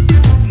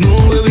 know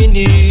where we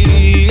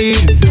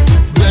need.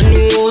 Brand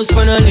new house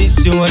for a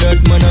list, you want that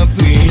man a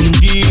pray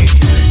indeed.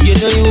 Get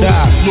a youth,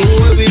 know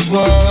where we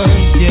want.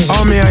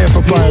 How me I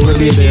for power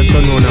every day, you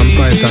turn on and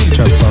fight a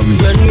strap for me.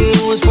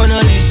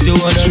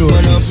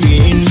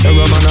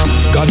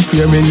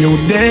 God-fearing you,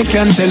 they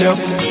can tell you.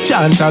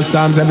 Chant of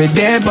psalms every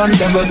day, but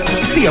devil.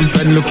 See them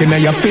friend looking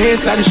at your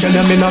face and show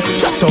them enough.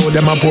 Just how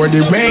them a pour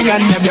the rain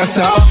and never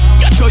saw.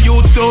 Get your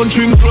youth, don't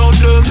drink from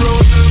them.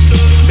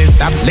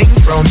 Mr. Blink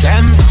from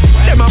them.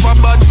 Them have a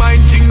bad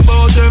mind, think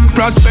about them.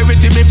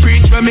 Prosperity me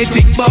preach when me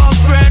think about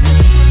friend.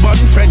 Bun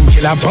friend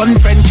killer,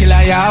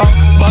 yow.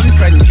 Bun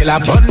friend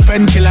killer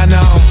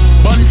now.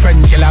 Bun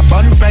friend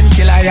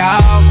killer,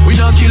 yow. We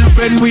not kill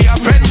friend, we a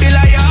friend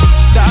killer, yow.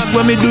 Dog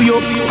when me do yo,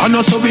 and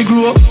also we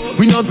grow up.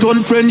 We not turn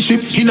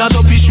friendship, in a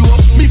dopey show.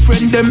 Me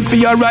friend them for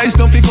your rise,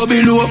 don't fi go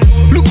below.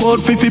 Look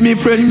out fi me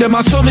friend them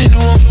a so me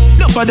know.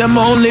 Enough of them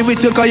only we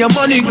take your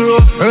money grow.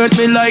 Hurt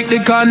me like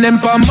the can them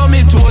pan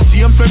mommy too.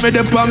 See them friend me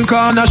the pan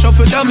corner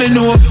shuffle them me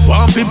know.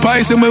 Want fi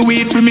pies and me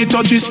weed fi me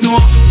touch it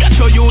snow. Get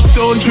your youth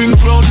don't drink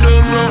from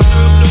them.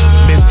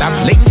 Mr.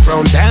 Blink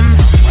from them.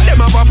 Them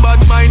have a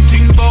bad mind,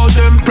 think about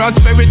them.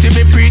 Prosperity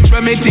me preach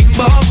when me think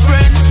about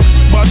friend.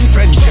 Bun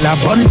friend killer,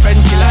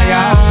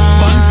 yeah.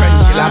 Bun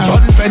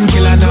friend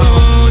killer now.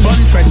 Bun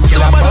friend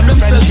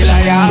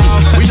killer, yeah.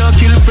 We not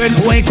kill friend.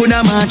 Boy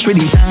coulda match with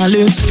the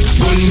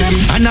tallest. Gun them.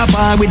 And a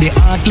bar with the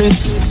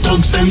heartless.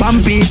 Thugs them. Some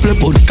people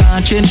put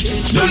cartridge.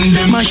 Done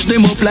them. Mash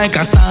them up like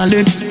a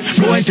salad.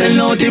 Boy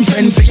sell out him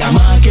friend for your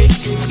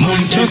markets.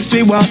 Just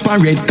we walk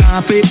on red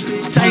carpet.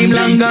 Time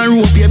long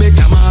and rope you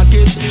better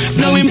market.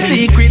 Now him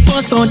secret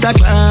bust out a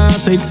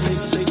classic.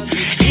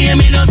 Hear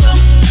me no some.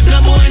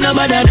 No boy no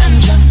better than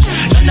Jack.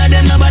 None of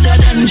them no better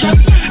than Jack.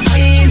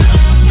 I know.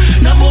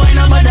 No boy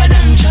no better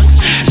than Jack.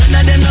 None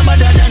of them no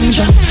better than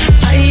Jack.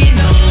 I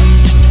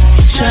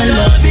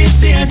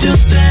to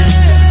stay.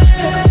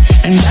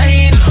 And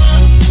I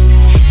know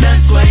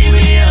that's why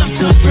we have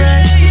to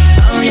pray.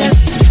 Oh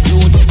yes,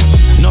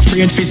 no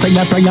afraid for say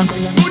a prayer. No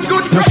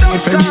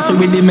afraid for missing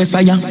with the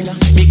Messiah.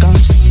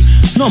 Because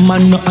no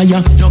man no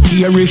higher. No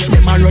care if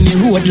them a run the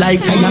road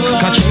like tire.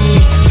 Catch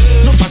this.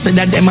 No faster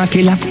that them a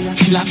killer.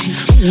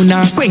 Who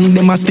na bring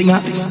them a stinger.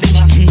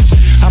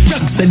 A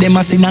block say them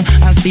a sinner.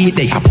 I see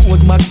they a put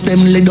box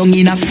them lay down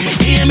in a.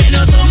 Hear me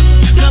no some.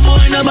 No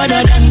boy no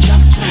better than Jah.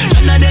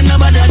 None of them no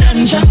better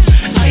than Jah.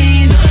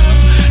 I know.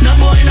 No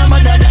boy no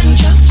better than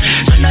Jah.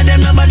 None of them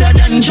no better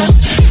than Jah.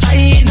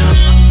 I know.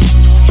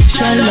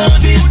 Jah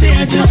love is here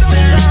to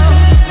stay.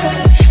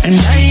 And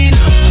I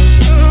know.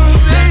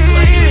 That's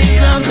why we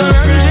have to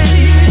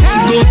pray.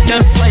 Good,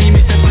 that's why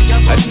me say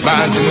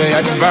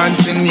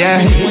advancing,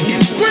 yeah.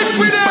 Quick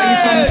with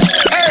it.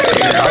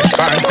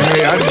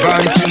 Hey,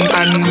 advancing,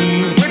 and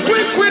we're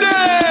quick with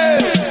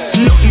it.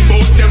 Nothing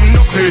about them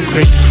no face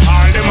me.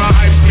 All them a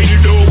hype still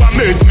do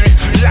amaze me.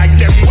 Like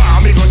them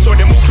want me go show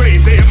them how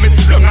crazy. Me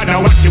sit down and I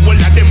watch it, all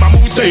of them a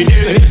move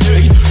shady.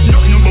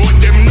 Nothing about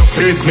them no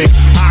face me.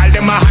 All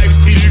them a hype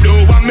still do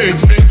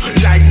amaze me.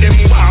 Like them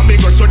want me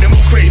go show them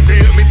how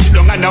crazy. Me sit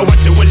down and I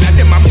watch it, all of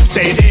them a move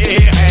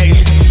shady.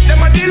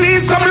 Them a the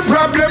least of my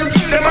problems.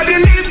 Them a the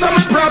least of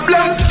my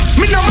problems.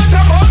 Me no matter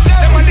about them.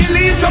 Them a the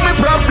least of my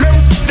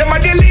problems. Them a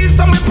the least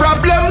of my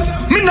problems.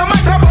 Me no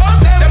matter about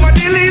them. Them a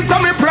the least of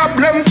my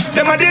problems.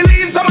 Them a the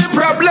least of my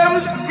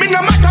problems. Me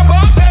no matter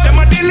about them. Them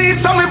a the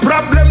least of my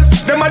problems.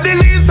 Them a the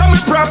least of my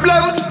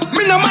problems.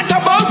 Me no matter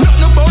about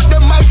nothing about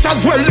them. Might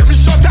as well let me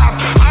shut up.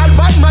 All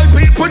bad my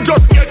people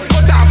just get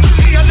cut off.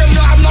 Me and them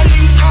no have no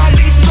links. All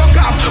links broke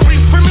off.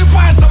 Wish for me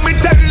fire so me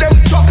tell them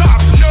chuck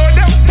off. No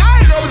them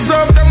style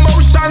observe them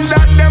motion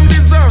that them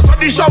deserve. So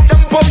dish out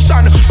them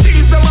potion.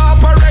 Things them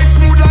operate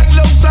smooth like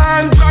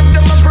lotion. Drag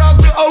them across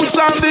the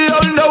ocean, the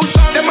old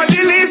ocean. Them a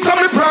the least of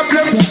my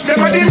problems.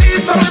 Them a the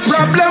least of my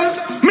problems.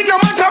 Me no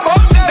matter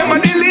about them. Them a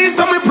the least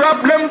of my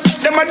problems.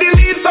 Them a the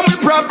least of my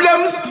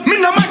problems. Me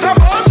no matter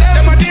about them.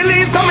 Them a the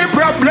least of my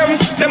problems.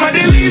 Them a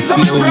the least of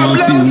my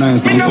problems.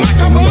 Me no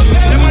matter about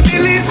them. Them a the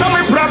least of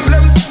my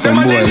problems. Them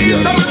a the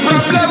least of my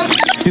problems.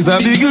 It's a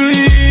big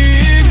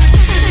league.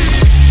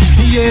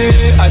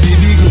 Yeah, at the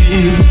big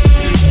league.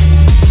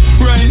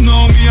 Right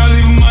now, me I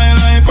live my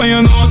life, and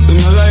you know, see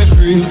my life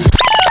real.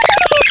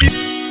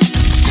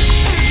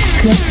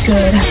 Good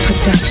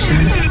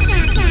production.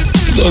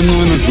 Don't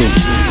know nothing.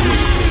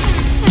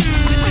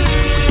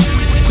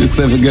 This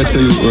never get to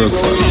you work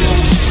for.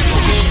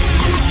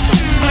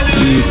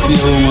 And you stay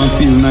home and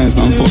feel nice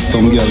and fuck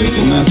some girl,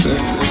 so nice.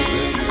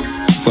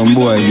 Some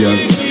boy girl.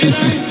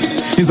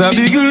 It's a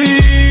big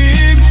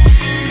league.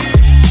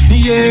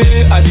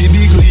 Yeah, at the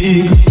big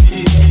league.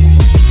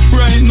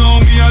 Right now,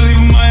 me I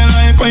live my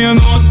life, and you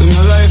know, see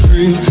my life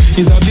real.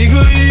 It's a big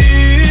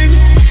league.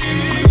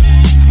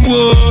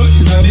 Whoa,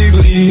 it's a big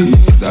league.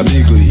 It's a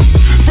big league.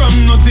 From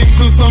nothing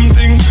to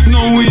something,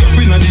 now we up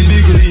in the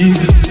big league.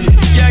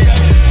 Yeah,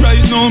 yeah. Right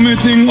now, me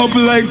thing up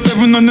like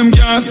 7 on them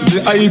gas,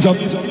 the eye job.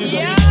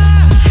 Yeah.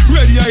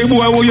 Ready eye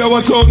boy, who you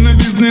watch out in the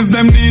business,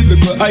 them need the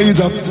eye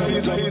jobs.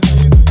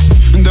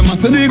 And them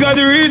must they got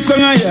the reach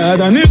on a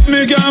yard, and if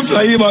me can't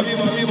fly back.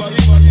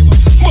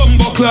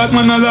 Clock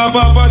man a laugh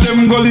off of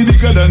them gully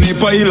bigger than a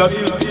pilot.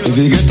 If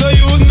you get to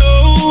you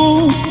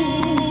know,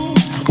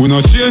 we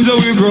not change how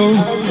we grow.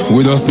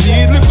 We just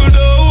need little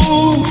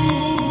dough.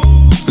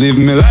 Live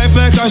me life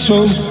like a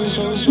show.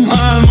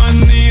 All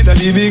man need a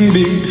the bing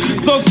bing.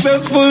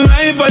 Successful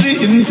life a the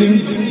in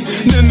thing.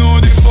 They know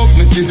the fuck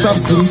me fi stop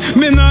sing.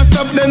 Me not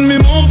stop then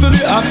me move to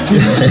the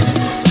acting.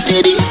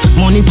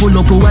 Money pull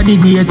up over the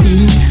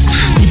greatest.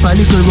 Tip a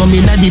little rum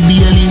in the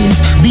Baileys.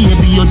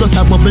 Baby, you just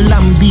a bubble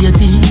and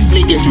beaties.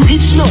 Me get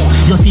rich now,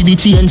 you see the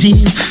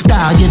changes.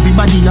 Dog,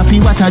 everybody happy,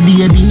 what a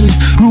day this.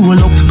 Roll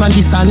up on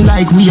the sun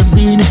like waves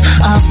did.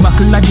 Half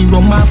buckle of the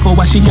rum, half for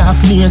washing half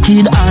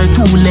naked. Our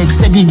 2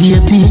 legs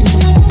segregated.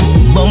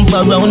 Bump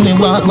around, me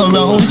walk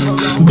around.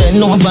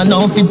 Bend over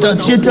now, if you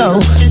touch it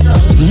out.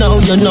 Now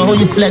you know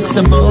you're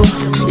flexible.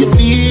 You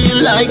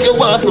feel like you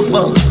want to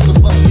fuck.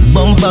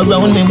 Bump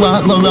around, me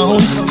walk around.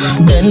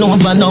 Bend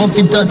over now if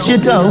you touch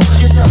it out.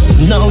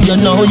 Now you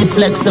know you're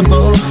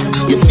flexible.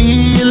 You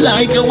feel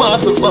like you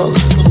want to fuck.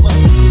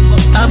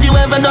 Have you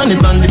ever done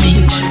it on the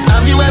beach?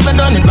 Have you ever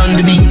done it on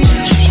the beach?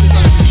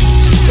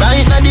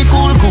 Right now the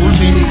cool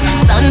breeze.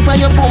 Stand by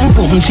your pum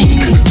pum cheek.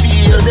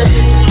 Feel the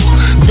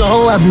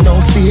don't have no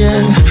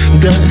fear,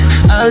 girl,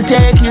 I'll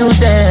take you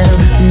there.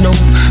 No,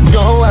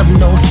 don't have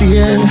no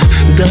fear,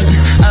 girl,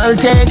 I'll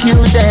take you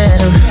there.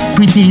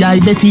 Pretty eye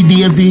Betty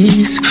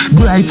Davis,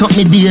 bright up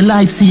me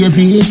daylight save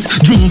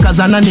it. Drinkers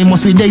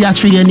anonymous with their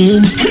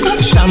training.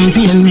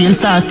 Champagne rain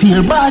start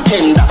here,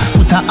 bartender.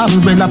 Put a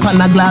umbrella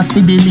on a glass for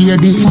the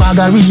lady.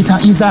 Margarita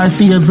is our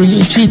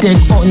favorite. She take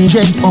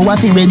 100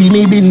 hours ready,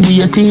 me been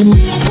waiting.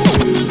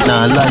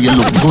 Nah, lie, you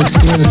look good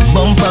still.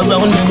 Bump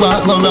around and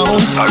walk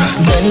around.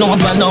 Bend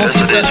over now, if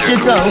you touch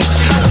it out.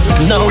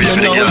 Now you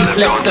know you're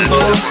flexible.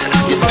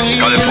 You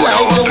feel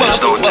like you want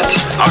to fuck.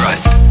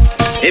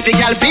 If the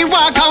girl be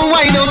walk and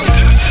wind up,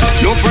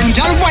 No friend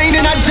girl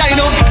whining a join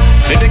up.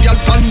 And the girl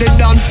on the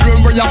dance floor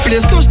where your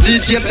place touch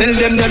DJ, tell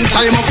them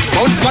time up.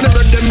 Bounce pan the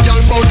rhythm, girl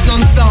bounce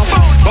non-stop.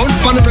 Bounce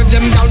pan the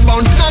rhythm, girl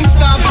bounce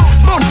non-stop.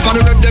 Bounce pan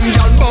the rhythm,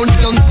 girl bounce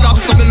non-stop.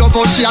 So me love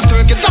how she a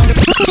twerk it on the.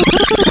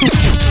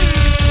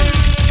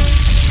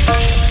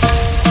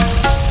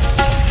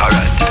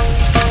 Alright,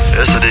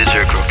 here's the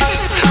DJ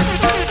Crooks.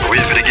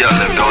 Wait for the girl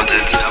them, don't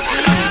it?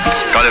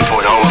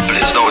 California, our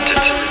place, don't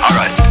it?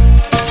 Alright.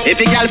 If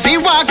the girl be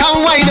walk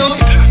and wind up,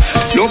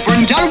 no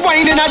friend girl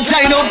whining a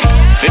join up.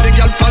 If the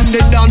girl on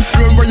the dance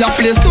floor where your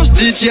place touch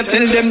DJ,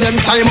 tell them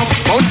time up.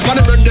 Bounce pan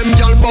the rhythm,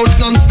 girl bounce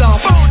non-stop.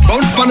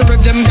 Bounce pan the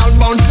rhythm, girl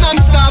bounce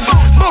non-stop.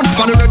 Bounce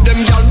pan the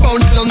rhythm, girl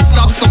bounce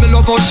non-stop. So me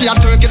love how she a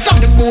twerk it on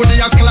the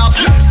booty a clap.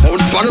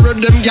 Bounce pan the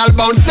rhythm, girl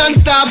bounce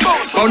non-stop.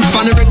 Bounce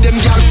pan the rhythm,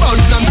 girl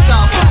bounce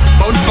non-stop.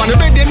 Bounce pan the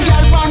rhythm,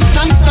 girl bounce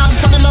non-stop.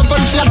 So me love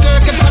how she a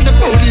twerk it on the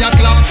booty a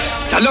clap.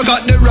 Tell you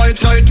got the right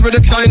height with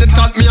the tiny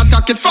tot. Me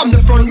attack it from the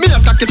front, me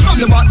attack it from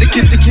the back, the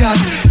kitty cat.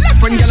 Left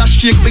when girl a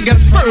shake, me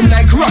get firm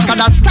like rock. And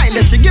that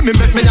stylish, she give me,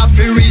 make me have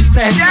to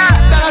reset.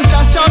 That's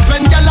just short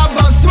when girl a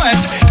bust sweat.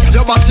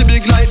 Your body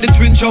big like the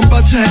twin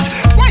jumper jet.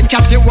 Wine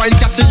catty,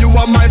 you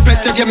are my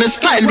pet. You give me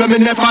style when me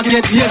never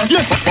get yet.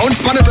 Bounce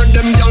pan the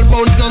rhythm, girl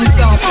bounce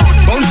non-stop.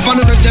 Bounce pan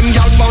the rhythm,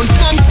 girl bounce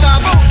non-stop.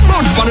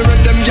 Bounce pan the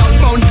rhythm, girl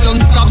bounce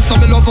non-stop. So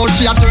me love how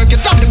she a twerk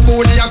it on the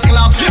booty a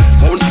clap.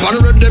 Bounce pan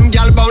the rhythm,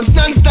 girl bounce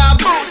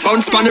non-stop.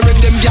 Bounce pan the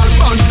rhythm, girl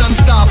bounce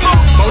non-stop.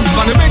 Bounce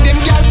pan the rhythm,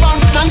 girl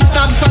bounce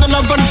non-stop. So me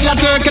love when she a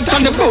twerk it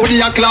on the booty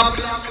a clap.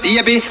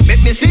 Baby,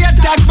 make me see a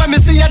tack, make me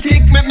see a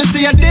tick, make me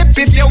see a dip.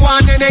 If you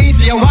want and if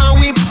you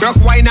want whip, rock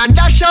wine and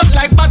dash out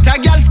like butter,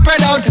 girl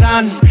spread out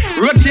and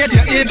rotate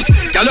your hips.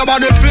 Girl your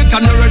body fit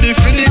and you ready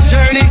for the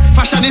journey.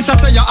 Fashion is a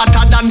say you're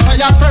hotter than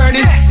fire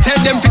furnace. Tell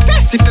them to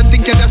test if you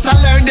think you just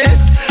learn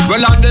this.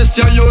 Well on this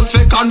you use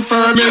for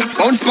confirm it.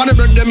 Bounce pan the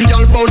rhythm,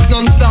 girl bounce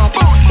non-stop.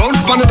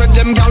 Bounce pan the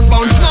rhythm, girl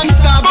bounce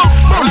non-stop.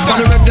 Bounce pan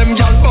the rhythm,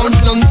 girl bounce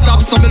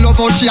non-stop. So me love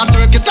how she a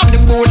twerk it on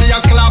the booty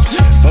a clap.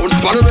 Bounce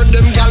pan the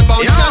rhythm, girl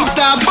bounce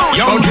non-stop.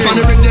 Bounce pan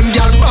the rhythm,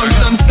 girl bounce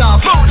non-stop.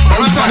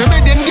 Bounce pan the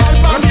rhythm, girl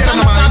bounce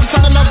non-stop. So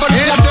me love how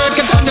she a twerk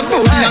it on the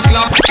booty a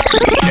clap.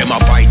 Them a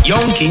fight,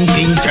 young king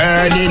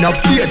turning up.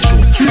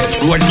 Straight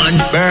road man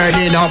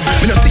burning up.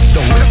 Me no sit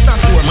down, me no stop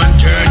tour man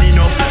turning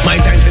up. My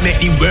time to make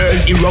the world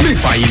erupt. Me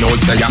find out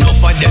say enough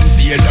of them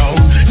feel down.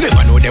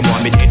 Never know them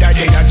want me dead or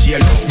they a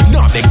jailhouse. Me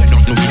not beg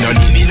nothing, me no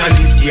live in a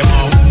this same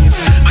house.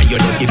 And you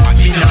don't depart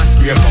me not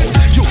scrape out.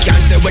 You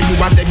can't say where you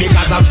a say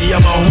because of fear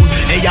out.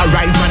 Hey, a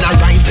rise man a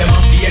rise, them a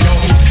feel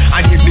out.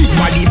 And the big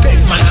body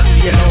bends man a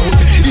sail out.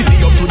 If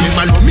you up to them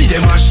alone, me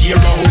them a share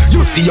out.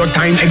 You see your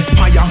time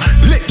expire.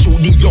 Let you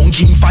the young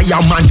king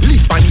fireman.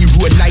 Live on the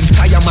road like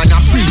tire man a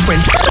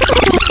frequent.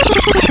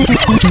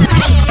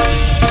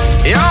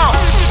 Yo,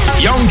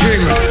 young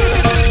king.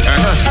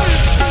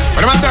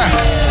 What am I say?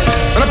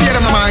 What up here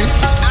them no mind?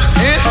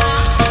 Hey.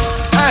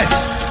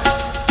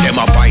 Them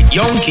a fight,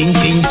 young king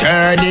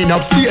turning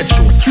up.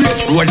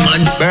 Straight road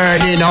man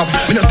burning up.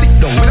 Me no sit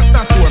down, me no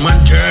stop tour man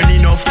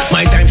turning up.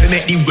 My time to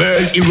make the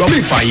world erupt.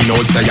 Me find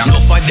out say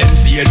enough of them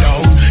feel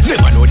down.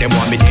 Never know them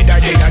want me dead or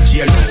they a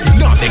jailhouse.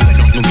 Me not beg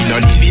nothing, me no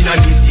live in a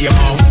this same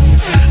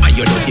house. And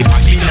you don't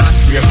depart me not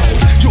scrape out.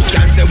 You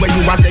can't say where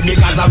you a say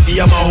because of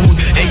fear out.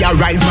 Hey, a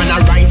rise man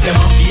a rise, them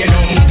a feel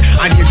out.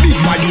 And the big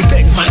body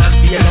begs man a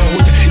sail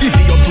out. If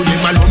you up to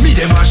them alone, me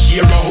them a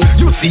share out.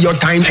 You see your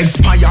time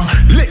expire.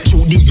 Let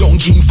you the young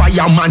king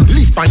fireman.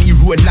 Live on the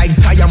road like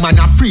tire man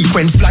a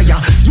frequent flyer.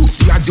 You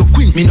see as you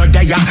quint me no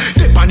dire.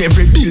 Dep on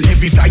every bill,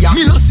 every flyer.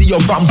 Me no see your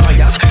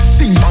vampire.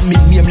 Sing for me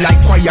name like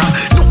choir.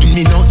 Nothing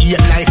me no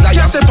eat like liar.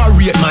 Can't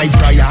separate my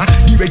prayer.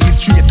 Direct it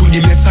straight to the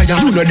messiah.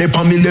 You know dep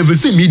on me level,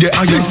 see me the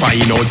higher.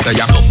 Find out say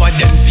enough of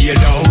them feel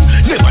down.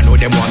 Never know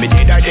them want me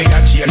dead or they a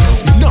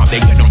jailhouse. Me no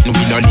beg nothing,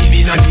 me no live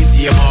in a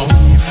this same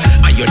house.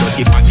 And you don't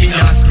depart me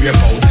not scrape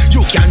out.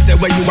 You can't say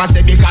where you a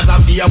say because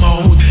of fear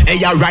out.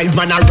 Hey, a rise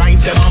man a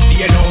rise, them a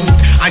feel out.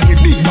 And the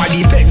big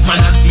body begs man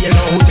a sail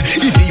out.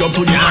 If you up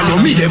to them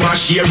alone, me them a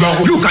share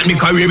out. Look at me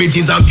career, it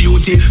is a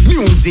beauty.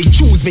 Music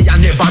choose me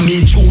and never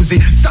me choose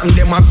it. Sang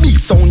them a big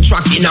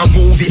soundtrack in a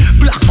movie.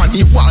 Black on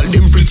the wall,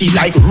 them pretty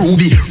like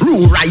Ruby.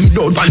 Rule ride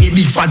out on the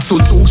big fat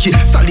Suzuki.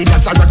 Solid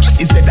as a rocket,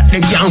 he said that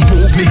they can't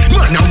move me.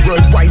 Man a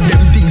worldwide,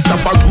 them things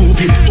stop a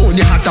groupie.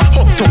 Only had a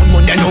uptown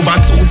Monday over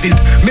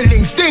Susie's. Me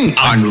links thing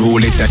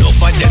unruly, said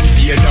enough of them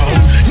feel down.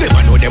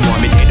 Never know them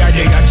want me dead or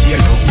they a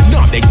jailhouse. Me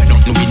not beg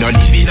nothing, me no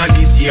live in a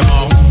this same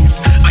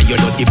house. And you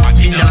don't depart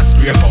me not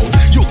scrape out.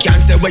 You can't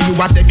say where you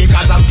a say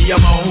because of fear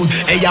out.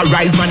 Hey, a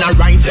rise man a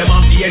rise, them a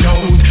feel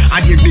out.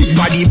 And the big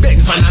body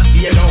begs man a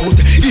sail out.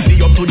 If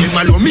you up to them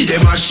alone, me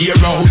them a share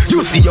out.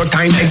 You see your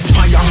time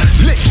expire.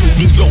 Let you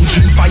the young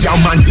king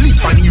fireman.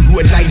 Live on the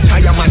road like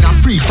tire man a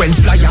frequent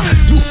flyer.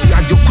 You see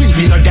as you quint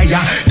me no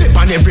dire. Dep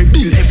on every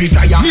bill, every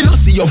flyer. Me no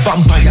see your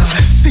vampire.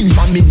 Sing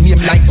for me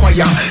name like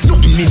choir.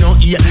 Nothing me no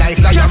eat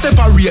like liar. Can't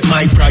separate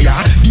my prayer.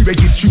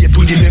 Direct it straight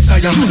to the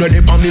messiah. You know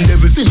dep on me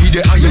level, see me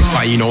the higher.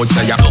 Find out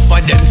say enough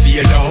of them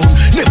feel down.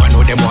 Never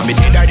know them want me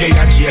dead or they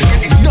a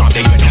jailhouse. Me not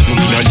beg nothing,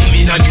 me no live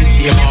in a this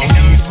same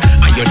house.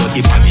 And you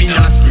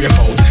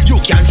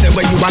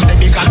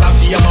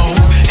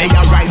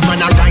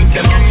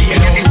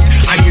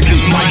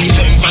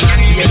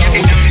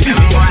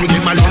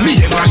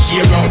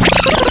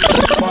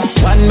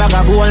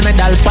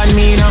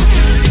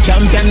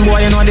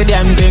boy, you know the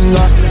damn thing.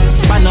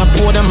 Man, I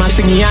pour them, I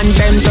sing the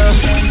anthem.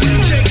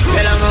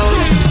 Tell them out.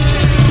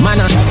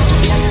 Man, I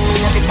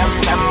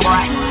champion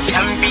boy.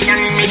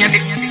 Champion me, the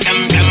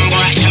champion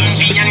boy.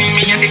 Champion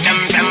me, the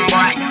champion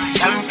boy.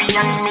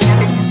 Champion me,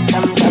 the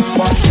champion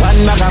boy.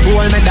 One bag of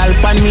gold medal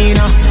pan me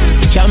now.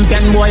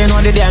 Champion boy, you know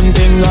the damn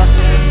thing.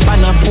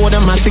 Man, I pour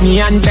them, I sing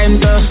the anthem.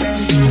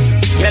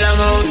 Tell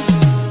them out.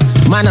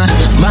 Man,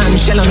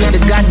 shell me the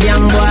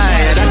goddamn boy.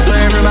 That's why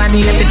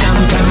everybody hate the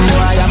champion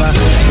boy. Have a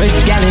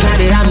rich gal in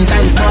the damn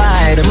times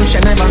boy. The bush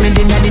never made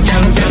the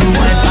champion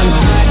boy.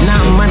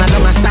 Now man, I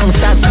do my songs,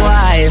 that's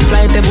why.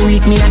 Flight every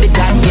week, me and the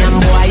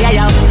goddamn boy.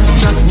 Yeah, yeah.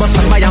 Just bust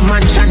up by a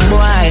mansion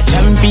boy.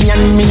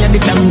 Champion, me and the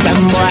champion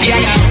boy.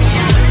 Yeah, yeah.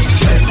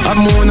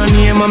 I'm on a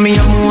name, me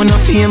I'm on a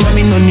fame,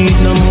 me no need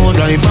no more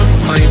driver.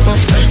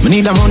 Me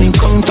need a money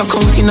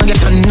counting, I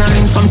get a 9.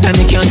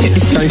 Sometimes me can't take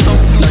this life up.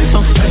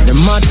 The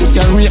artists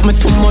you rate me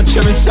too much.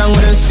 Every song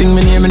when I sing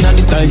me name and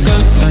the title.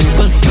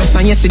 Plus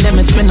and yes, them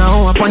spend a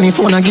hour upon the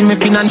phone and give me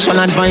financial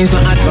advice.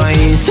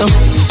 So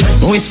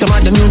with some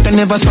of them youth I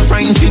never so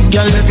frightened. Fit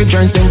girl every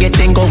joints then get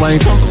go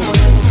wife up.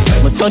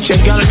 But touch a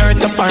girl hurt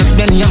the park,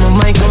 then you have a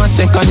mic on a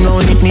second, no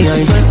need me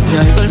idle.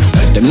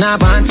 Them not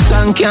bad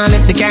song can't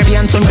lift the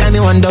Caribbean, sometimes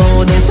you wonder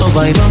how they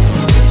survive.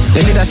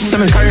 They did a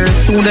 7 career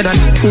sooner than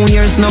 2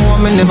 years now,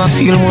 I never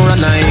feel more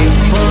alive.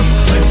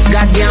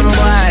 Goddamn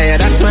boy,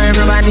 that's why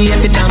everybody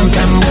at the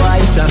champion boy.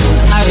 So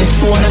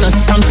iPhone and a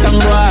Samsung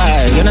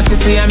boy. You know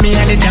see me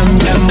at the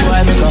champion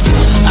boy.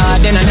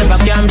 Then I never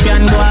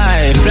champion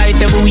boy.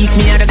 Flight every week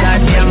me at the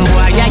goddamn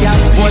boy. Yeah, yeah,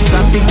 post a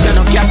picture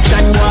no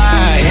caption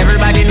boy.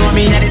 Everybody know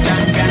me at the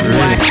champion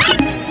boy.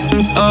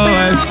 Oh,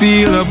 I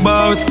feel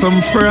about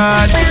some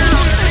fraud.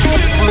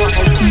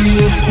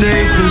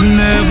 They could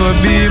never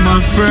be my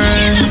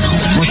friend.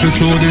 Must have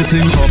throw this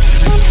thing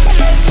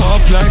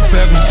up like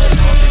 7,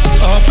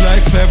 up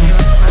like 7.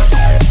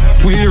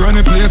 We run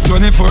the place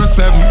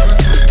 24/7,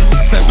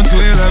 7 to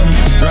 11.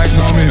 Right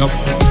now me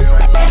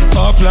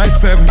up like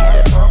 7,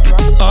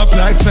 up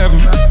like 7.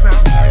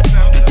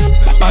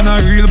 On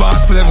a real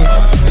boss level,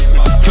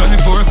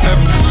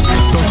 24/7.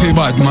 Dirty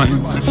bad man,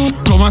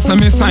 come and say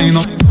me sign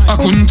up. I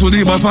couldn't do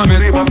the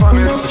Baphomet.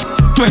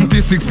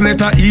 26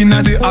 letter in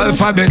the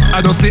alphabet.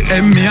 I just say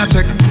M me a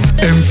check.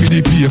 M for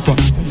the paper.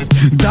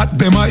 That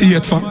them a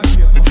hate for.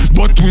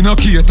 But we no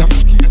cater.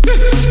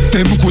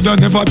 Them coulda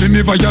never be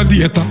me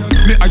violator.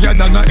 Me higher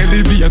than a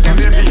elevator.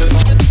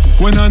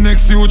 When I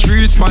next youth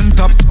reach pan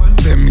top,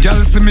 them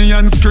girls see me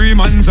and scream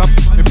and jump.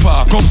 Me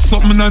park up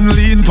something and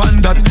lean pan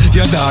that.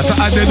 Your daughter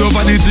a dead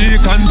over the G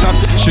contact.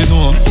 She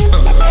know.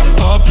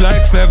 Up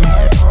like 7,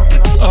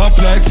 up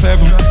like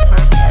 7.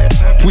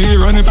 We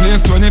run the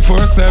place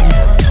 24/7,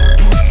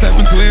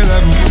 7 to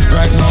 11.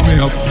 Right now me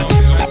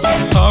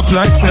up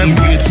like 7,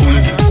 ungrateful.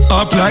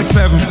 Up like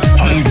 7,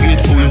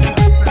 ungrateful.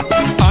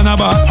 On a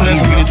boss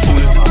level, ungrateful.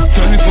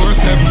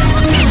 24/7.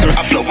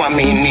 A flow of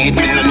me need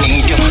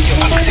you.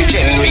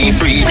 Oxygen me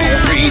breathe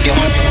you.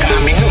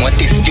 Cause me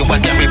notice you a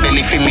carry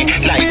belly for me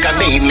like a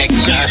day make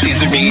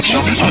grasses reach you.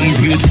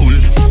 Ungrateful,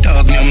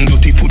 dog name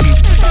dirty pudding.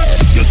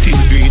 You still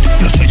breathe,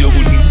 you say you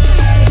wouldn't.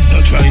 No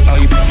try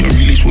hype, you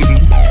really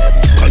shouldn't.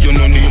 Cause you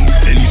no name,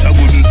 Felice I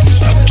wouldn't.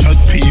 Stop chat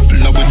people,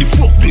 now when the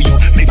fuck do you?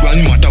 My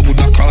grandmother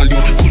woulda call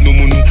you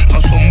Kuno-muno.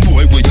 Or some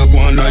boy where you go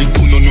on like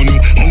Kuno-no-no.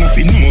 I'm if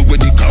you know where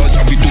the cars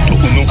are, we do to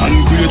go.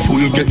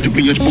 Ungrateful, get the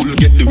rage pull,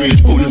 get the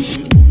rage pull.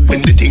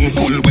 When the thing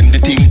pull, when the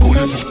thing pull.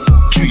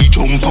 3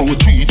 jump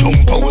out,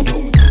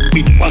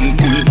 with one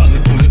pull.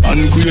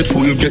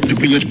 Ungrateful, get the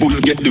rage pull,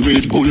 get the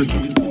rage pull.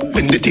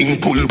 When the thing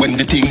pull, when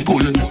the thing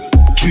pull.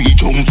 3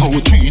 jump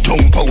out,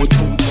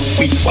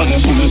 with one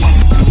pull.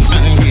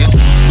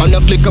 Man a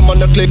clicker,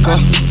 man a clicker.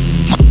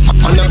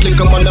 Man a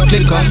clicker, man a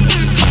clicker.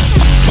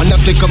 Man a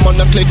clicker,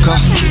 man a clicker.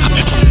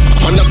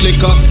 Man a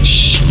clicker.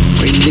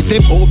 When me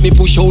step out, me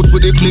push out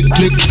with the click.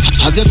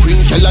 As a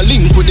queen, tell a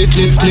link with the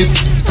click.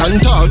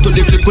 Stand tall to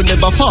the click, we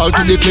never fall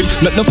to the click.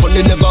 Not no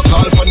funny, never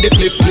call from the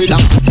click.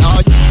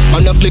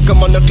 Man a clicker,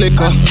 man a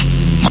clicker.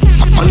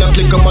 Man a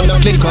clicker, man a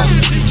clicker.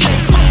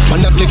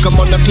 Man a clicker,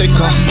 man a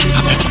clicker.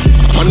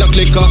 Man a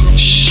clicker.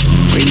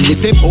 When me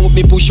step out,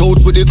 me push out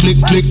with the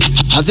click.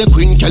 As a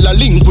queen, tell a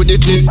link with the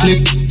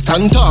click.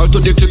 Stand tall to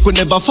the click, we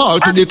never fall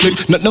to the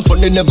click. Not no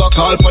funny, never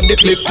call from the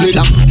click.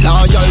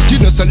 Loyalty,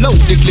 no so loud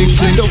the click.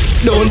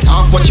 Don't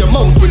talk, watch your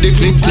mouth with the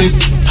click.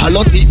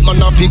 Hello, tip,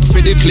 man a pick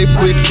for the clip,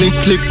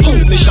 click.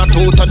 Pull me shot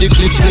out of the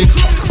click.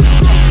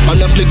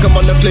 Man a clicker,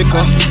 man a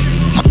clicker.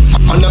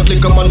 Man a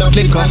clicker, man a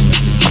clicker.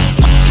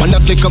 Man a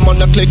clicker,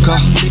 man a clicker.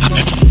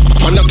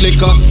 Man a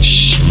clicker.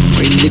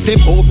 When me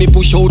step out, me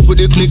push out with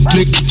the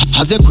click.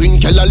 As a queen,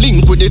 tell a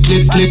link with the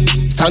click.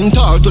 Stand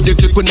tall to the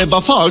click, we never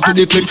fall to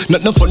the click.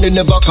 Not no funny,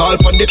 never call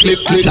on the click.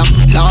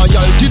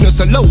 Loyalty, no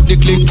so loud the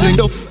click.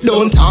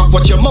 Don't talk,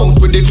 watch your mouth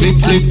with the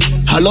click.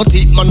 Hello,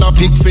 tip man a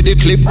pick for the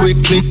clip.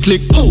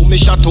 Click. Oh, me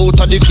shot out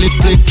of the click.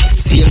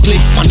 Same click,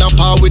 man a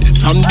power with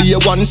from day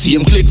one.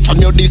 Same click,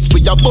 from your disc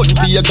with your bun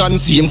be a gun.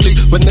 Same click,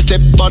 when me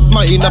step bad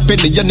mine a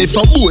penny. And if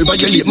a boy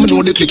violate me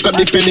know the click of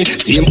the penny.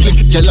 Same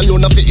click, tell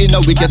alone of it in a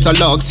we get a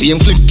log. Same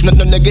click, no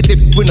negative,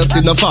 we no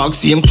see no fog.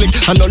 Same click,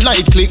 and no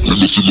light click. Me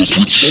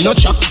no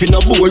chop for no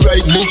boy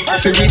right me.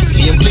 For it,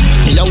 same click,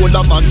 me a hold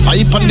a bad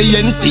pipe on the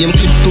end. Same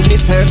click, to me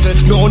circle,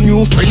 no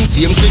new friend.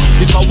 Same click,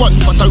 if I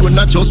want but I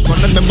run a just one.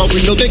 Remember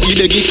we no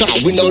beggy car,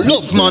 we no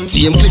love man.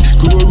 Same click,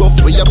 grow rough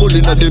we a bull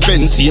in a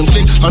depend. Same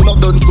click, and not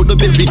done for the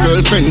baby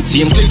girlfriend.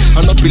 Same click,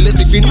 and not feel as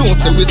if you know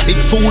so we sick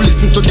fool.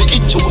 Listen to the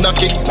hit tune a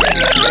kick.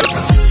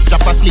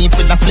 Drop asleep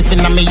with a spliff in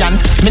a me hand.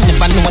 Me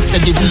never know I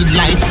said the weed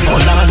light.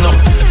 All I know,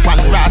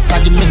 one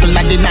rasta the middle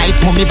of the night.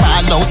 Mommy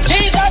ball out.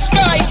 Jesus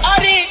Christ,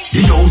 Adi.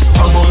 The house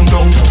a burn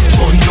down,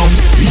 burn down.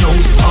 The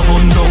house a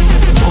burn down,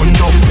 burn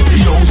down.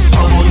 The house a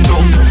burn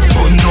down,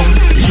 burn down.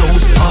 The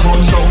house a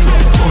burn down,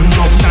 burn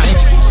down.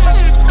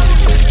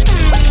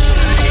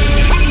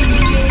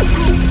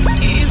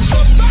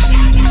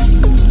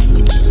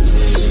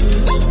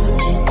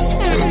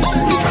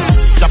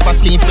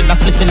 Sleep with a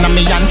spliff in a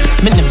me hand.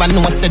 Me never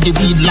know I said the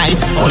weed light.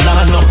 All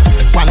I know,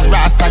 one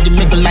rasta the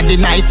middle of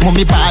the night.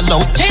 Mommy ball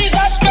out.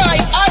 Jesus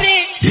Christ,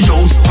 Adi. The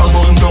house a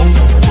burn down,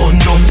 burn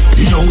down.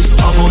 The house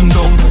a burn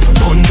down,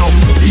 burn down.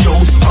 The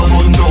house a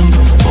burn down,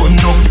 burn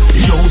down.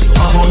 The house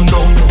a burn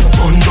down,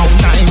 burn down.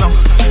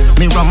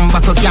 Me rum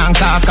back to can't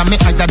talk, and me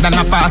higher than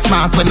a pass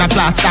mark when a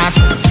class start.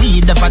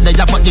 Weed never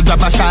there, but the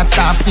grab a short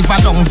staff. See for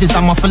lungs is a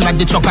muffle like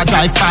the truck a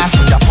drive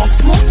past. The puff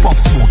smoke,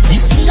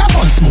 this me a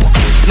bun smoke.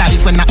 Like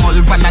when a all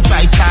van a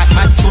dry start.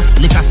 Mad sauce,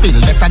 liquor spill,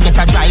 better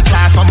get a dry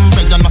cloth.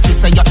 You know see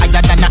say you're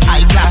higher than a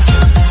eyeglass.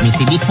 Me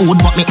see the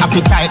food, but me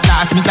appetite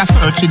last. Me just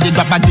search it, the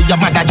grab a give your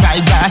mother dry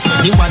glass.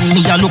 The one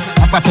me a look,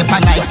 have a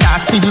pepper like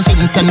sauce. Pin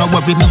say no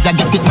worry, me a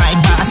get it my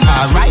boss.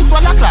 Alright,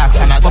 1 o'clock,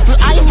 and I go to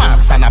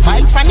IMAX, and I buy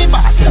from the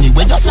boss.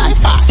 Anyway you fly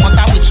fast, but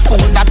I which fool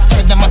that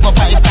said them a go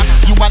buy that.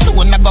 You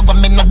alone a go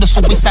me not the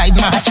suicide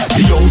match.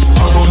 The house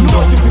a burn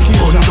down,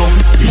 burn down.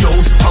 The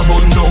house a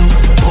burn down,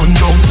 burn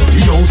down.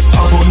 The house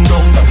a burn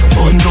down,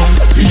 burn down.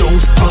 The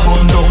house a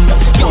burn down,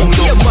 burn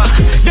down.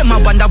 Them a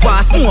wonder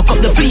why smoke up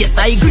the place.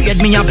 I grade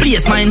me a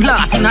place, mind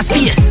lost in a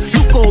space.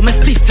 Look how me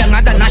spliff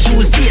younger than a shoe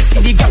space.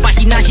 See the grabber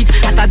in a hit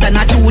hotter than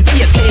a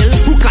two-take tail.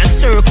 Who can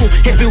circle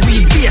every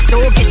weed base?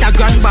 So get a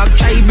grand bag,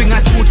 try bring a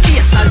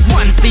suitcase. As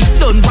one split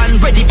done, one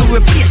ready to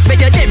replace.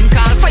 Better them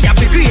call fire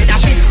brigade a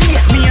bit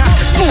place. Me a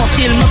smoke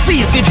till me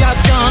feel fi drop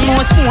down.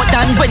 More smoke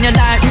than when you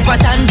like river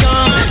and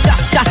down.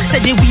 Doctor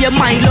said the way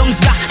my lungs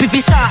got. If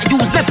you start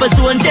use pepper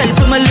zone gel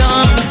for my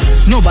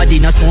lungs. Nobody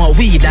knows smoke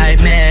weed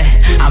like me.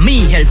 And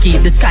me help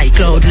keep the sky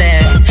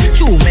cloudless.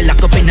 Chew me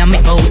lock up in a me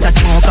house, I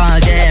smoke all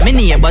day. My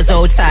neighbors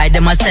outside,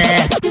 them a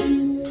say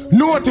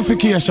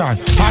notification,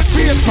 a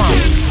spaceman,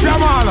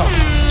 Jamala,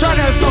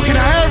 channel stuck in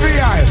every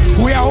eye.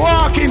 We are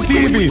walking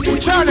TV,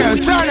 channel.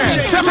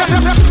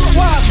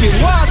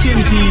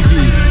 Walking TV,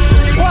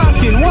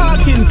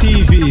 walking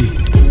TV.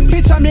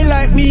 Picture me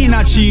like me in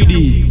a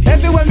CD.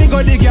 Everywhere me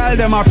go, the girl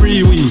them a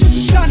pre-wee.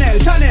 Channel,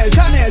 stop.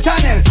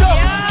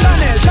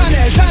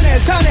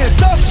 Channel,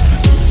 stop.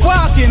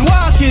 Walking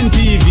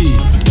TV.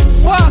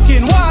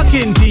 Walking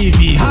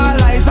TV.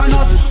 All eyes on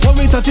us. When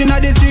we touching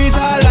at the street,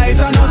 all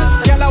eyes on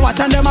us. Girl a watch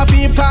and them a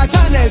peep car.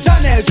 Channel,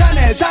 stop.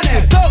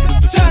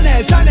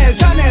 Channel,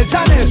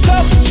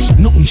 stop.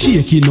 Nothing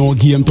shaky, no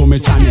game to me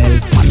channel.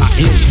 Man a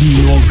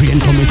HD, no grain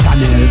to me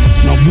channel.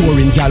 No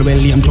boring girl well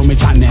lame to me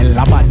channel.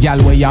 A bad girl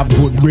where you have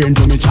good brain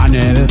to me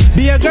channel.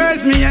 Be a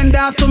girls me and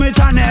dance to me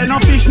channel. No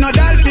fish, no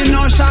dolphin,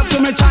 no shark to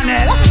me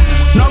channel.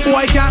 No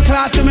boy can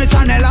class to me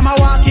channel. I'm a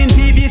walking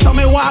TV, so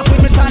me walk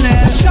with me channel.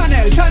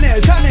 Channel,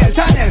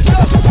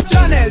 stop.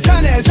 Channel,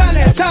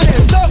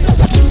 stop.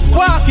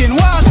 Walking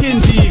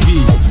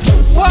TV.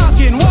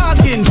 Walking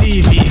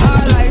TV.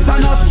 All eyes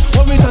on us.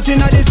 When we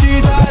touching at the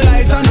street, all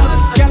eyes on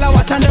us. Girl a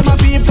watch and them a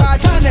peep car.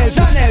 Channel,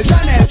 stop.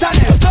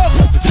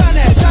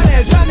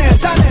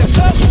 Channel,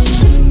 stop.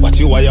 Watch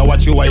you wire.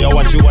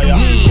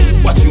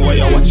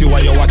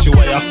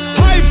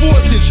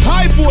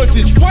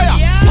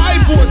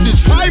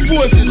 High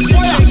voltage,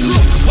 wire.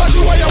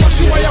 High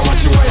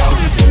voltage,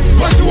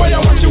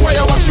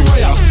 wire. Watch you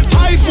wire.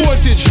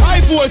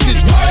 High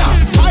voltage, wire.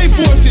 High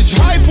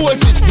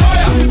voltage,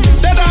 wire.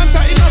 The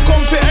dancer in a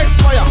comfy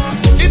expire.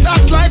 It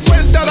act like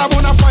when that I'm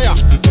on a fire.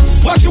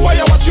 Watch you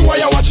wire. Watch you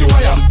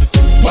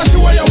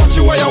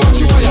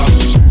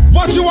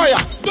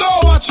wire.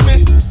 Don't watch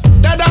me.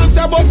 The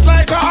dancer bust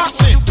like a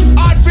acne.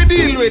 Hard for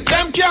deal with,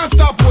 them can't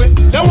stop with.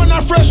 They wanna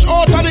fresh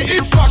out of the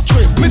hit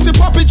factory. Missy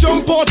Poppy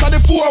jump out of the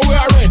 4 we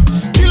are red.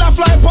 Killer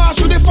fly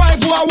past with the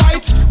 5 who are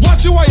white.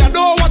 Watch you wire,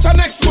 don't watch a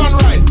next man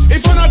right.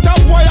 If you're not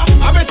top wire,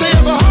 I better you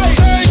go high.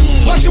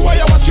 Watch you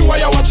wire. High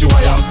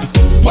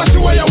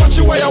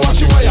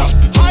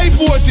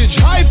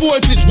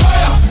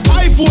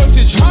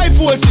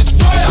voltage,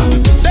 wire.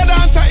 The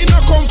dancer in a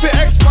come for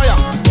expire.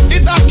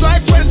 It act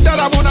like when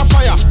that I'm on a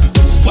fire.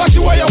 Watch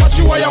you wire,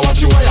 watch you wire, watch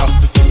you wire.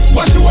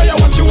 Watch you wire,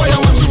 watch you wire,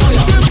 watch you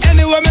wire.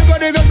 Anyway, me go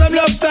they got some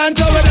love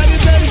Santa. Whether the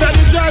Benz or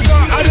the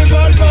Jaguar or the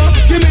Volvo.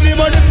 Give me the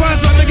money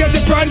fast, but me get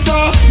the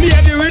pronto. Me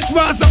and the rich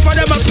master for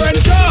them a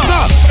pronto. So,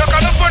 no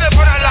can afford it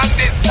for a long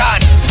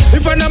distance.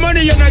 If I no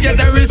money, you not get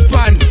a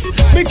response.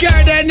 Me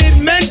care they need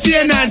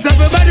maintenance.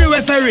 Everybody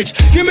was a rich.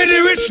 Give me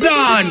the rich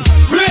dance.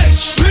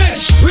 Rich,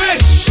 rich,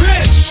 rich,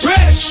 rich,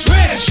 rich,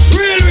 rich,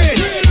 real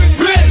rich.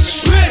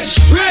 Rich,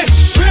 rich,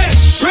 rich, rich,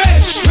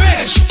 rich,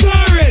 rich, so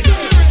rich.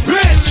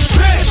 Rich,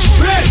 rich,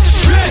 rich,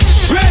 rich,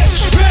 rich,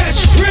 rich,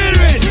 real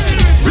rich.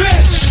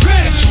 Rich,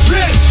 rich,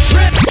 rich,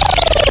 rich.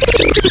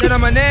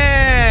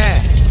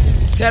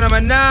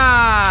 Gentlemen,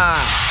 nah.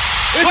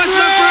 What's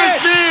my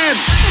first name?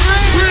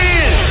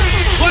 Real.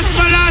 What's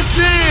my last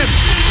name?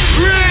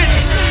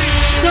 Rich.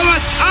 So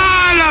what's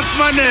all of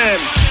my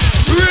name?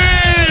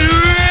 Real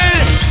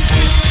rich.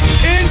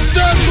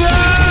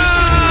 Instagram.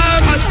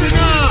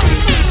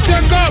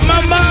 Check out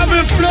my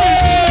marble floor.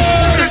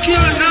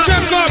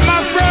 Check out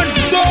my front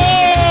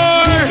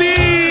door.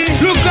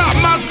 Look at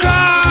my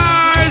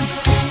cars.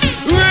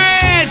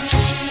 Rich.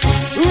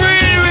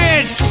 Real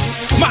rich.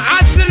 My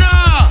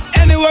Atina.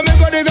 Anyway, me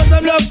go they got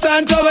some love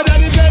Santa. Whether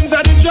the Benz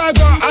or the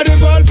Jaguar or the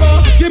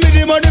Volvo. Give me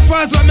the money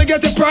fast, but me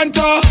get the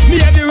pronto.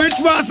 Me and the rich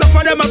master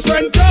for them a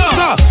pronto.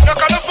 So, no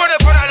can afford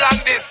it for a long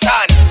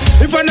distance.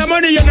 If I no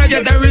money, you not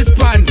get a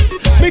response.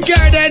 Me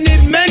care they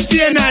need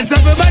maintenance.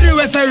 Everybody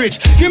was a rich.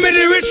 Give me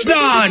the rich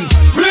dance.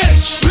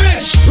 Rich,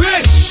 rich,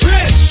 rich,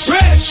 rich,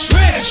 rich,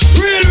 rich,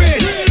 real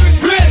rich.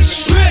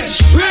 Rich,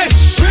 rich, rich,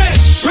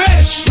 rich,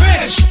 rich,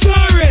 rich, so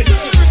rich.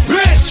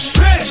 Rich,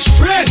 rich,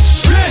 rich,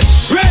 rich,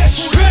 rich,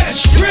 rich,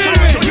 real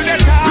rich.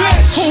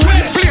 Rich,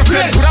 rich,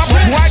 rich,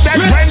 why that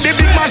when the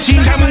big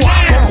machine them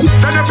walk up?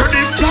 Then after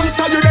this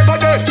gangster you never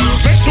dead.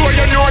 Make sure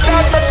you know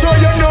that, make sure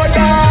you know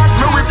that.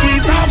 Me will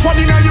squeeze half one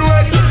in your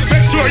head.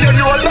 Make sure you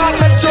know that,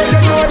 make sure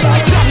you know that.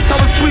 Gangster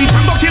will squeeze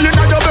and go kill in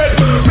your bed.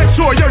 Make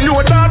sure you know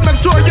that, make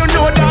sure you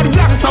know that.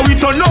 Gangster we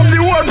turn up the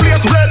whole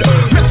place red.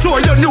 Make sure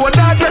you know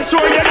that, make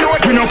sure you know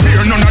that. We no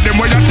fear none of them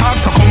when you talk,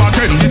 so come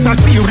again. This a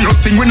serious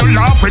thing, we no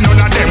laugh with none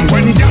of them.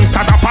 When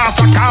gangsters are past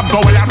the calf,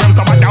 go well around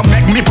somebody that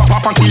make me pop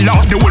off and kill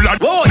off the whole lot.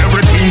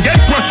 Everything get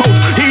crushed out,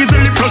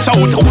 easily flush out.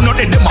 Who know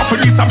that them off to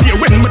disappear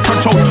when me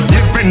touch out.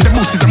 Live in the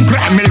bushes and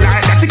grind me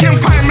like that. You can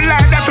find me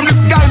like that from the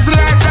skies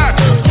like that.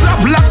 Strap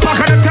black back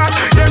at the top.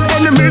 Them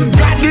enemies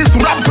got this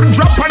rap for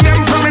drop on them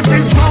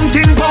promises. Drunk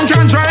in punk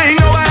and drying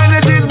our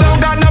energies. Don't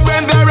got no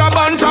brain, they're a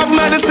bunch of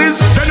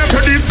medicines. Then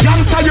after this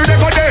gangster you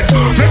never dead.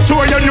 Make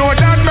sure you know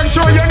that, make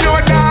sure you know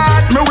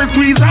that. Me will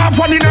squeeze half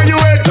one in your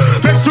head.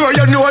 Make sure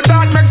you know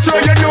that, make sure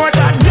you know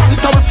that.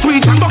 Gangster will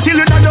squeeze and go kill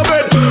you in your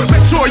bed.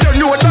 Make sure you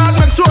know that,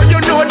 make sure you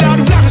know that.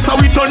 Gangster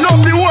we turn up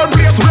the whole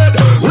place red.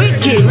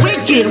 Wicked,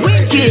 wicked,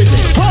 wicked.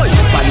 Boy,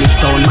 Spanish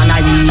town man a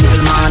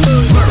evil man.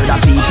 Murder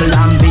people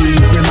and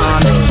beat the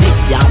man. This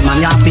yard man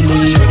you have to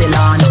leave the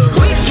land.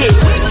 Wicked,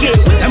 wicked,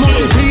 wicked. Them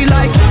must feel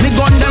like me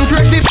gun them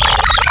straight the.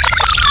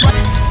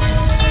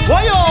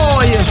 Boy,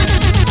 oh yeah.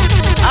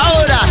 How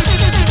that?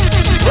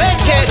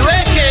 Wicked,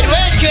 wicked,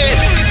 wicked.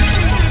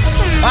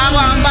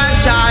 One bad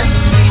charge.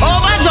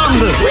 Over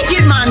jungle,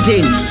 wicked man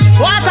thing.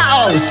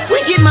 Waterhouse,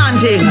 wicked man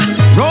thing.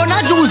 Rona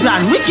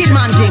Juiceland, wicked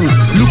man thing.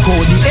 Look how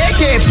the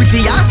AK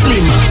pretty and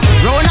slim.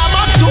 Rona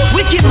Bapto,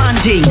 wicked man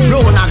thing.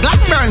 Rona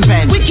Blackburn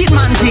pen, wicked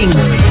man thing.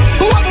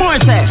 What more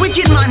say?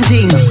 Wicked man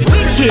thing.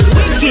 Wicked,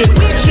 wicked,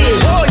 wicked.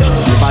 Oh yeah.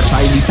 Never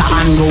try this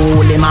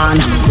unruly man.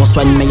 Just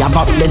when me have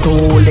up the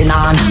holding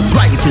on.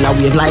 Rifle a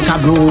wave like a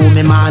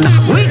broomy man.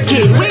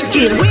 Wicked,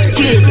 wicked,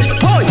 wicked.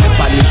 Boy,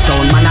 Spanish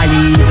town man a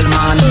evil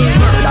man.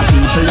 Murder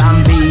people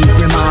and beat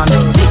the man.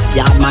 This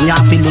yard man you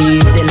have to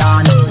leave the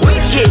land.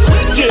 Wicked,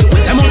 wicked,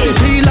 wicked. Them must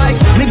feel like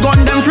me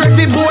gun them straight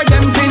fi board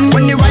them thing.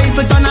 When the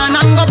rifle turn on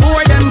and go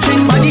board them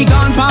thing. Body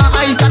gone for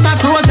ice that a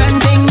frozen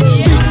thing.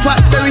 Big fat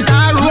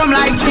berita roam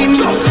like sim.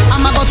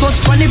 I'ma go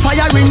touch on the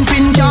firing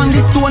pin. Down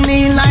the stone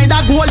in like a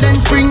golden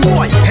spring.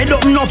 Boy, head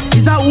up up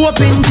is a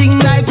open thing.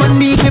 Like when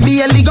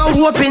BKB a go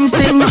open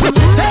sting.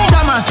 Say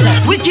Thomas,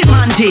 wicked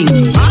man thing.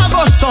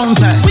 August Town,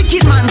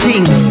 wicked man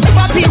thing.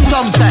 Papi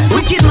Dogs,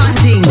 wicked man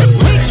thing.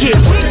 Wicked,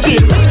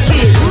 wicked,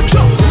 wicked.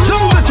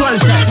 Jungle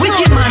 12,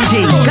 wicked man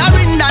thing.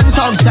 Clarendon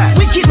Tugs,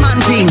 wicked man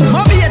thing.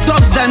 Mobile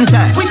Tugs them,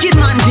 wicked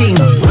man thing.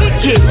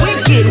 Wicked,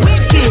 wicked,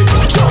 wicked.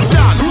 Jump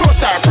down,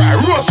 roast or fry,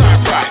 roast or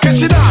fry.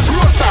 Catch it down,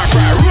 roast or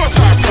fry, roast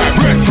or fry.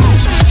 Breadfruit,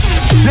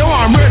 you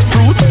want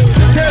breadfruit?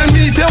 Tell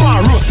me if you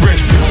want roast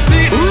breadfruit.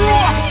 See,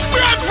 roast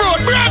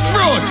breadfruit,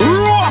 breadfruit.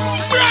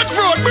 Roast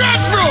breadfruit,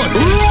 breadfruit.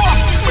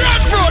 Roast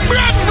breadfruit,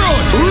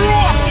 breadfruit.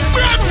 Roast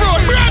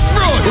breadfruit,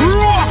 breadfruit.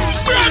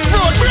 Roast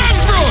breadfruit,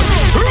 breadfruit.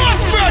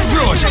 Roast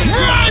breadfruit,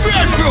 fried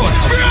breadfruit,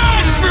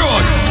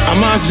 breadfruit. I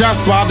must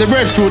just swap the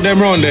breadfruit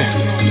them round there.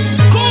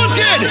 Cool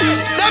kid,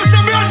 them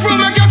some breadfruit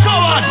make you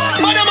coward,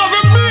 but them have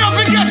a beer if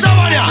you catch a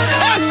one ya.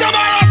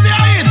 Escobar say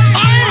I eat.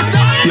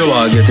 You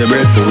want get a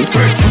breadfruit?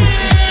 Breadfruit.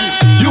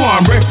 You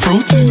want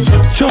breadfruit?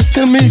 Just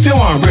tell me if you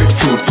want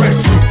breadfruit.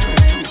 Breadfruit.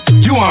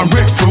 You want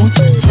breadfruit?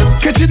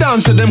 Catch it down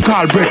to them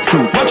call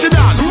breadfruit. Watch it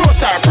down, roast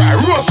or fry,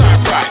 roast or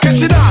fry.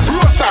 Catch it down,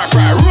 roast or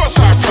fry, roast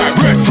or fry.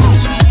 Breadfruit.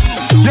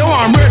 You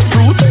want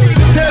breadfruit?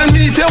 Tell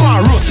me if you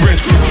want roast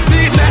breadfruit.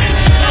 See it there?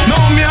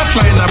 Now me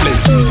applying a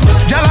blade.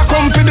 Gyal a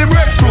come for the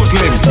breadfruit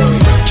limb.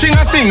 Ching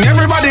a sing,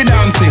 everybody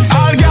dancing.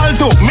 All gyal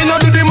too, me no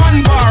do the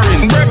man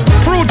barring.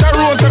 Breadfruit a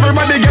roast,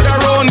 everybody get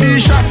around.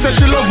 Isha says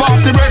she love off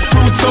the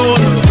breadfruit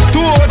zone.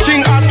 Two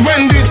ching at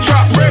Wendy's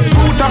trap.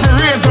 Breadfruit have a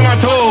raised on a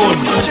toad.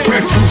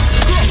 Breadfruit.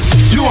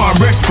 You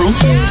want breadfruit?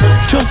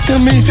 Just tell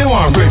me if you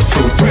want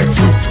breadfruit.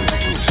 Breadfruit.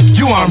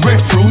 You want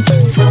breadfruit?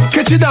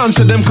 Catch it down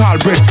to them call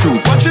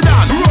breadfruit. Watch it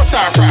down, roast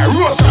or fry,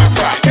 roast or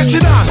fry. Catch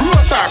it down,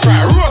 roast or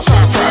fry, roast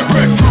or fry.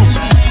 Breadfruit.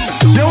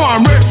 You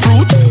want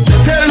breadfruit?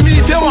 Tell me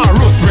if you want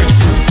roast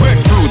breadfruit.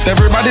 Breadfruit,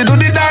 everybody do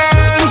the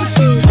dance.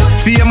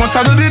 Famous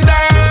a do the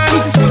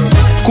dance.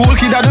 Cool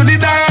kid a do the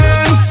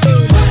dance.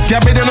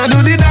 Gabby then a do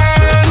the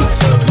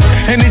dance.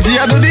 Energy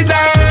a do the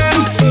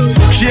dance.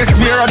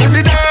 Shakespeare a do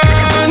the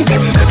dance.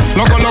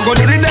 Logo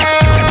do the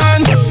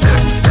dance.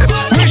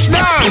 Which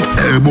dance?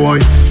 Hey boy,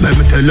 let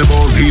me tell you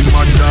about real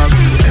mad dog.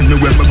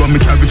 Anywhere me go, me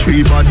carry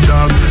 3 bad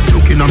dog.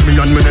 Looking at me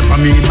and me never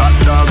mean hot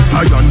dog.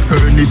 Iron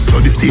furnace,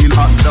 so the steel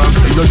hot dog.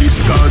 Say you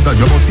this cause and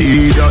you must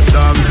see that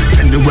dog.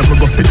 Anywhere me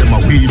go, for them a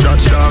weed that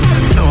dog.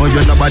 No,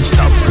 you're not bad,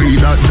 stop free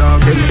that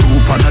dog. Get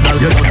 2 Panadol,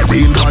 you must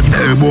feel bad.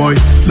 Hey boy,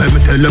 let me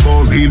tell you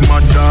about real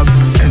mad dog.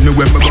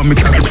 Anywhere me go, me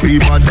carry 3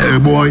 bad.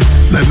 Hey boy,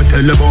 let me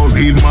tell you about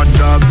real mad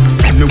dog.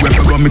 Anywhere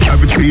me go, me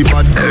carry 3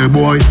 bad. Hey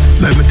boy,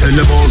 let me tell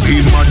you about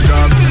real mad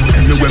dog.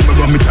 Anywhere me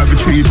go, me carry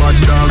 3 bad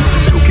dog.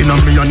 Looking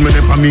at me and me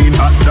never mean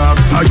hot dog.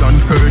 Iron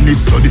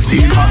furnace, so the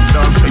steel hot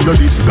dog. Say you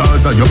this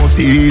cause and you must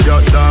see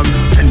that dog.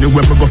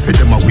 Anywhere me go, for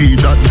them a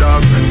weed that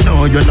dog.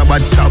 No, you're not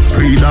bad, stop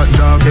free that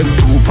dog. Get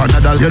 2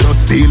 Panadol, you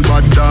just feel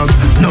bad dog.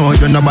 No,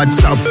 you're not bad,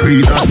 stop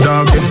free that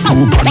dog. Get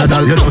 2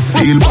 Panadol, you just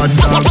feel bad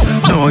dog.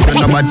 No, you're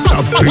not bad,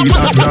 stop free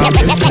that dog.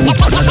 Get 2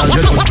 Panadol,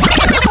 you just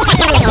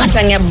What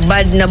on your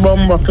bad na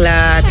bombo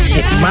clat?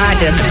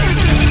 Bad.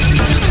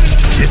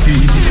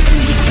 Sheffield,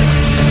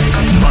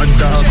 mad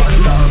dog.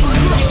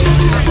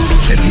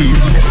 Sheffield,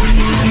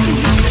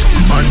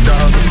 mad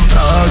dog.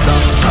 Gaza,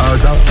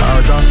 Gaza,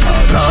 Gaza,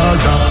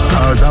 Gaza,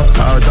 Gaza,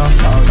 Gaza,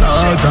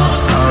 Gaza,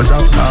 Gaza,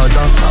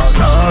 Gaza,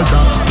 Gaza,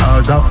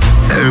 Gaza.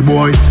 Hey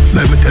boy,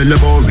 let me tell you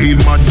about real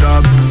mad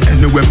dog.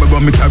 Anywhere me go,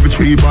 me carry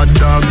 3 bad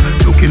dog.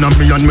 Looking at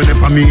me and me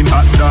never mean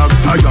hot dog.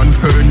 Iron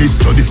furnace,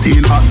 so the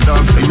steel hot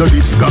dog. Say you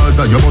this cause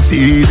and you must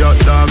see that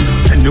dog.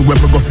 Anywhere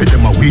me go, for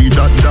them a weed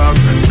that dog.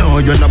 No,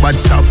 you're not bad,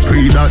 stop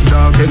free that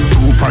dog. Get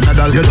 2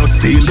 Panadol, you just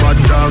feel bad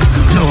dog.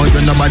 No,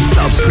 you're not bad,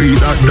 stop free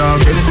that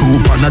dog. Get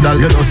 2 Panadol,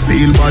 you just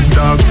feel bad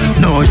dog.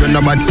 No, you're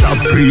not bad, stop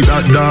free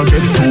that dog.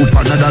 Get 2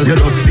 Panadol, you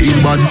just feel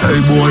bad.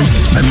 Hey boy,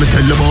 let me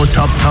tell you about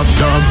top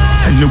dog.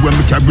 Anywhere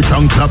me carry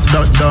tongue clap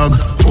that dog.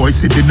 Boy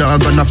see the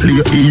dog and I play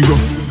a hero.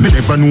 Me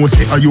never know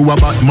say are you a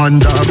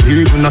Batman dog.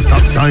 Even a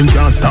stop sign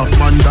can't stop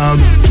man dog.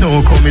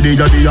 No comedy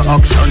a the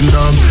action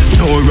dog.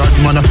 No rat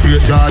man a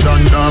straight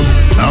Jordan dog.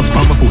 Dogs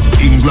pa my foot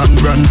England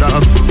brand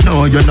dog.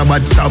 No you're not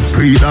bad, stop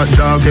free that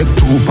dog. Get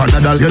 2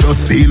 Panadol, you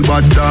just feel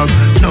bad dog.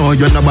 No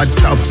you're not bad,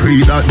 stop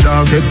free that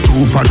dog. Get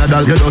 2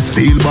 Panadol, you just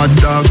feel bad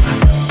dog.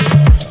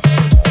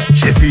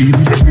 Sheffield,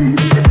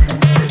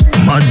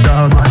 mad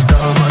dog.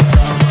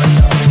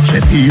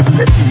 Sheffield,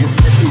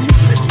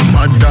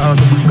 mad dog.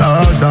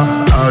 Gaza,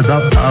 Gaza,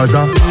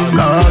 Gaza,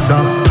 Gaza,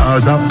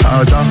 Gaza,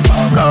 Gaza,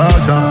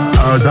 Gaza,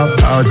 Gaza,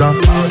 Gaza,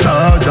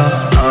 Gaza,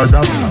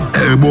 Gaza.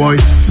 Hey boy,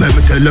 let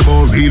me tell you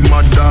about real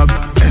mad dog.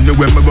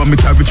 Anywhere me go, me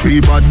carry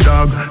 3 bad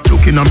dog.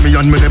 Looking at me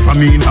and me never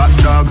mean hot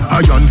dog.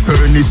 Iron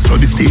furnace, so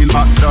the steel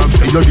hot dog.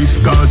 Say you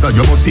this cause and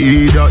you must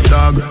see that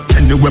dog.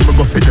 Anywhere me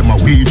go, for them a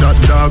weed that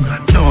dog.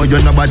 No,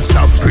 you're not bad,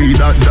 stop free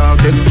that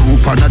dog. Get 2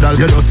 Panadol,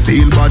 you just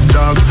feel bad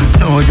dog.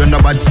 No, you're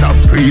not bad, stop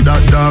free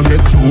that dog.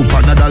 Get 2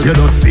 Panadol, you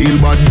just feel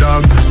bad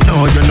dog.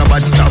 No, you're not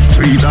bad, stop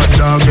free that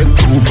dog. Get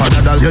 2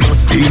 Panadol, you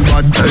just feel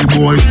bad. Hey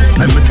boy,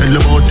 let me tell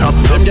you about top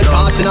dog.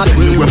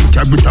 Anywhere me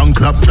carry tongue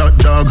clap that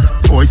dog.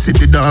 Boy see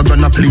the dog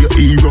and I play a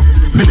hero.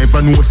 Me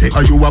never know say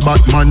are you a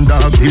Batman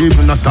dog.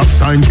 Even a stop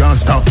sign can't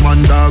stop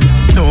man dog.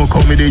 No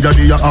comedy a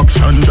the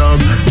action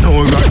dog. No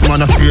rat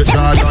man a straight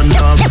Jordan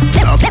dog.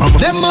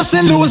 Them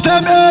mustn't lose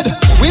them head.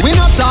 We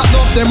not talk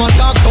enough, them a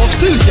talk tough.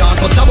 Still can't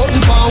touch a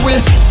button for we.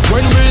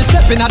 When we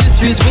step in the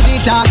streets we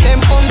the talk. Them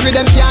hungry,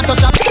 them can't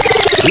touch a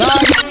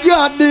Lord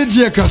God,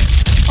 DJ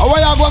Crooks. How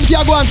you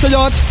go and say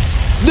yacht?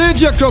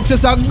 DJ Crooks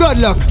is a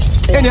good luck.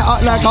 And you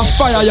act like a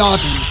fire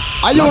yacht.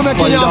 Are you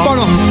making your burn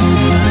up?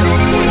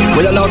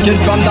 We are looking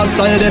from that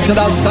side to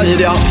that side,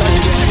 yeah.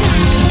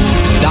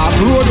 Dark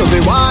road where we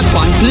want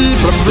one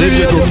people free.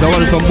 DJ Crooks, I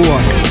want some boy.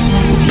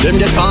 Them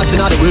get caught in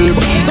the web.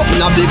 Something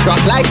a big crack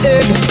like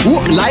egg.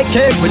 Open like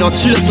cake. We not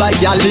chase like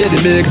your lady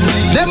Meg.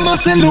 Them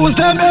mustn't lose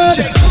them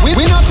head.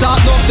 We not talk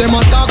enough. Them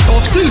a talk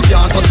tough. Still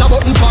can't touch a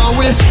button for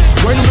we.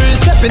 When we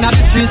step in the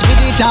streets we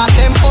the talk.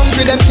 Them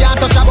hungry. Them can't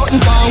touch a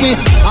button for we.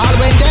 All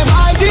when them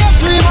idea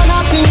dream and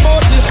nothing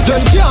about it.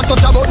 Them can't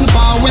touch a button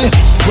for we.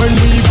 When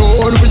we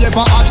go we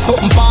ever have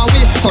something for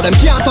we. So them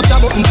can't touch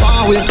a button for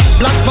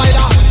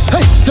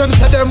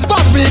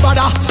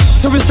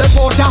So we step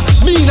out ya,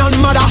 mean and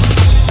mother.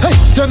 Hey,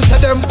 them say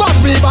them bad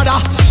we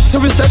bada. So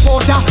we step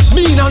out ya,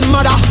 mean and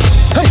mother.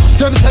 Hey,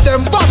 them say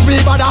them bad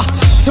we bada.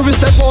 So we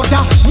step out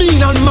ya,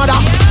 mean and mother.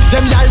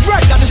 Them yai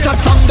right and it's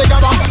not from the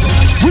grabber.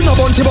 We no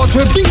bounty but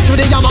we beat to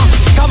the yammer.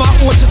 Come on,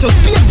 out to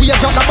speed, we a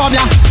drop the bomb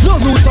ya. No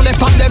roots on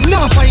left of them,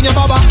 now find your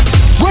baba.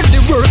 When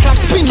the work like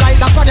spin like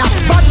the fan ya.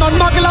 Bad man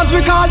mugglers, we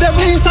call them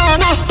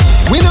Nisana.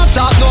 We not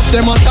talk enough,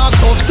 them a talk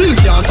tough. Still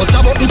can't touch a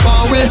button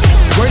power way.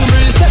 When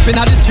we step in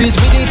the streets,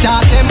 we dey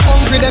talk. Them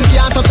hungry, them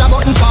can't touch a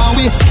button power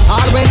way.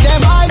 All when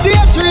them idea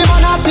dream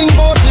and I think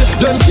about it,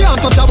 them can't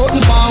touch a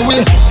button power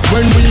way.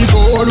 When we go,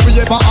 we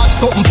ever have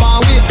something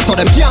power way. So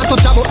them can't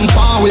touch a button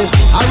power way.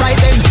 Alright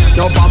then,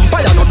 no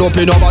vampire, no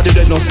dumpy, nobody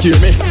they no scare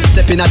me.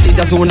 Step in a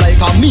danger zone like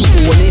a me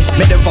only.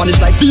 Make them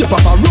vanish like vapor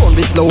for run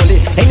with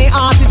slowly. Any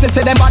artist they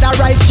say them bad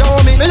right show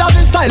me. Me love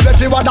the style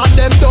everyone that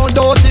them don't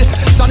dirty.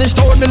 Spanish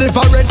told me live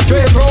a red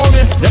straight road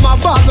me. Them a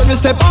bad when we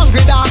step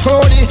hungry dark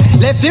roady.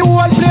 Left the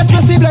whole place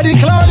me see bloody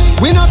cloudy.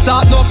 We not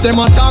talk enough,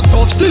 them a talk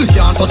tough. Still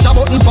can't touch a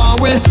button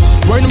power way.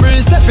 When we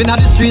step in the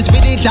streets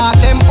we dey talk.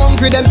 Them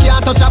hungry, them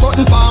can't touch a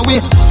button power way.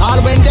 All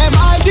when them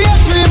idea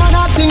dream and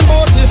I think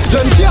about it,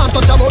 them can't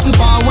touch a button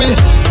power way.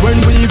 When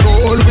we go,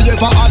 we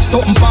ever have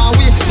something power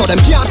way. So them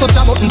can't touch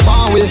a button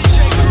power way.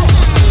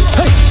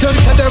 Hey, them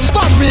say them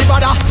bad we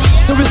bada.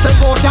 So we step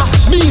out ya,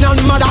 mean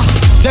and mother.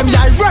 Them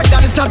yai red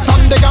and it's not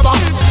from the grabber.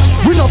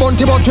 We no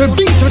bounty but we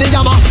beat to the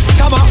yammer.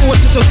 Come on, out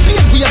to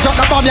speed, we a drop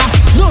the bomb ya.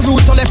 No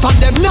roots on left of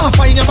them, now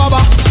find your baba.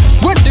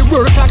 When the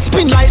work like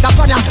spin like the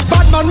fan ya.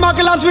 Bad man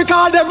mugglers, we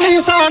call them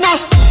Nisana.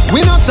 We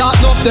not talk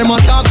enough, them a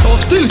talk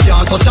tough. Still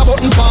can't touch a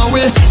button power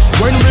way.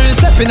 When we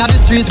step in the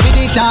streets, we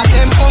dey talk.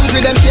 Them hungry,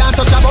 them can't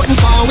touch a button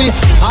power way.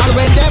 All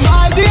when them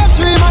idea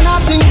dream and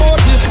I think about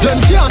it, them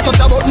can't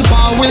touch a button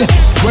power way.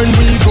 When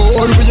we go,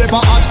 we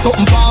ever have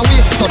something power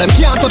way. So them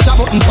can't touch a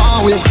button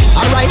power way.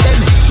 Alright then,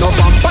 no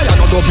vampire,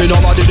 no dumpy,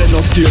 nobody they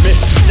no scare me.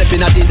 Step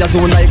in a danger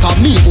zone like a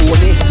me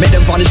only. Make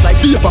them vanish like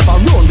vapor for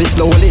run with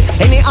slowly.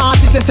 Any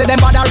artist they say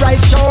them bad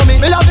right show me.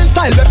 Me love the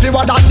style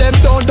everyone that them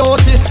don't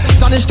dirty.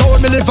 Spanish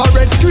told me live a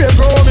red straight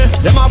grow me.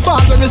 Them a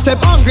bad when we step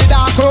hungry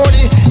dark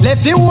roady.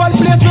 Left the whole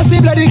place me see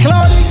bloody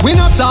cloudy. We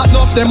not talk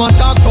enough, them a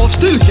talk tough.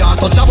 Still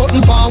can't touch a button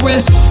power way.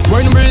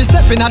 When we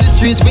step in the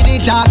streets we dey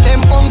talk.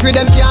 Them hungry,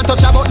 them can't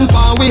touch a button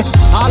power way.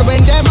 All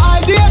when them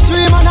idea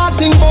dream and I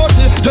think about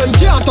it, them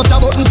can't touch a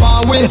button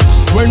power way.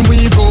 When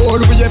we go,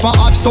 we ever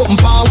have something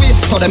power way.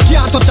 So them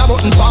can't touch a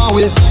button power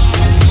way.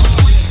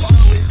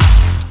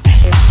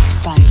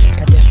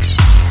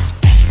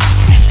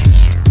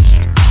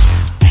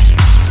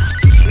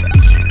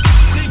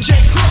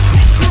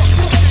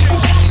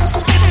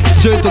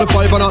 J to the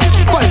 5 and a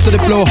 5 to the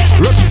floor.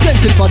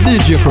 Represented by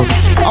DJ Crooks.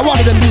 I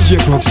wanted them DJ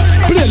Crooks.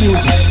 Play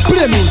music,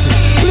 play music,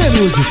 play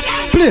music,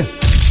 play.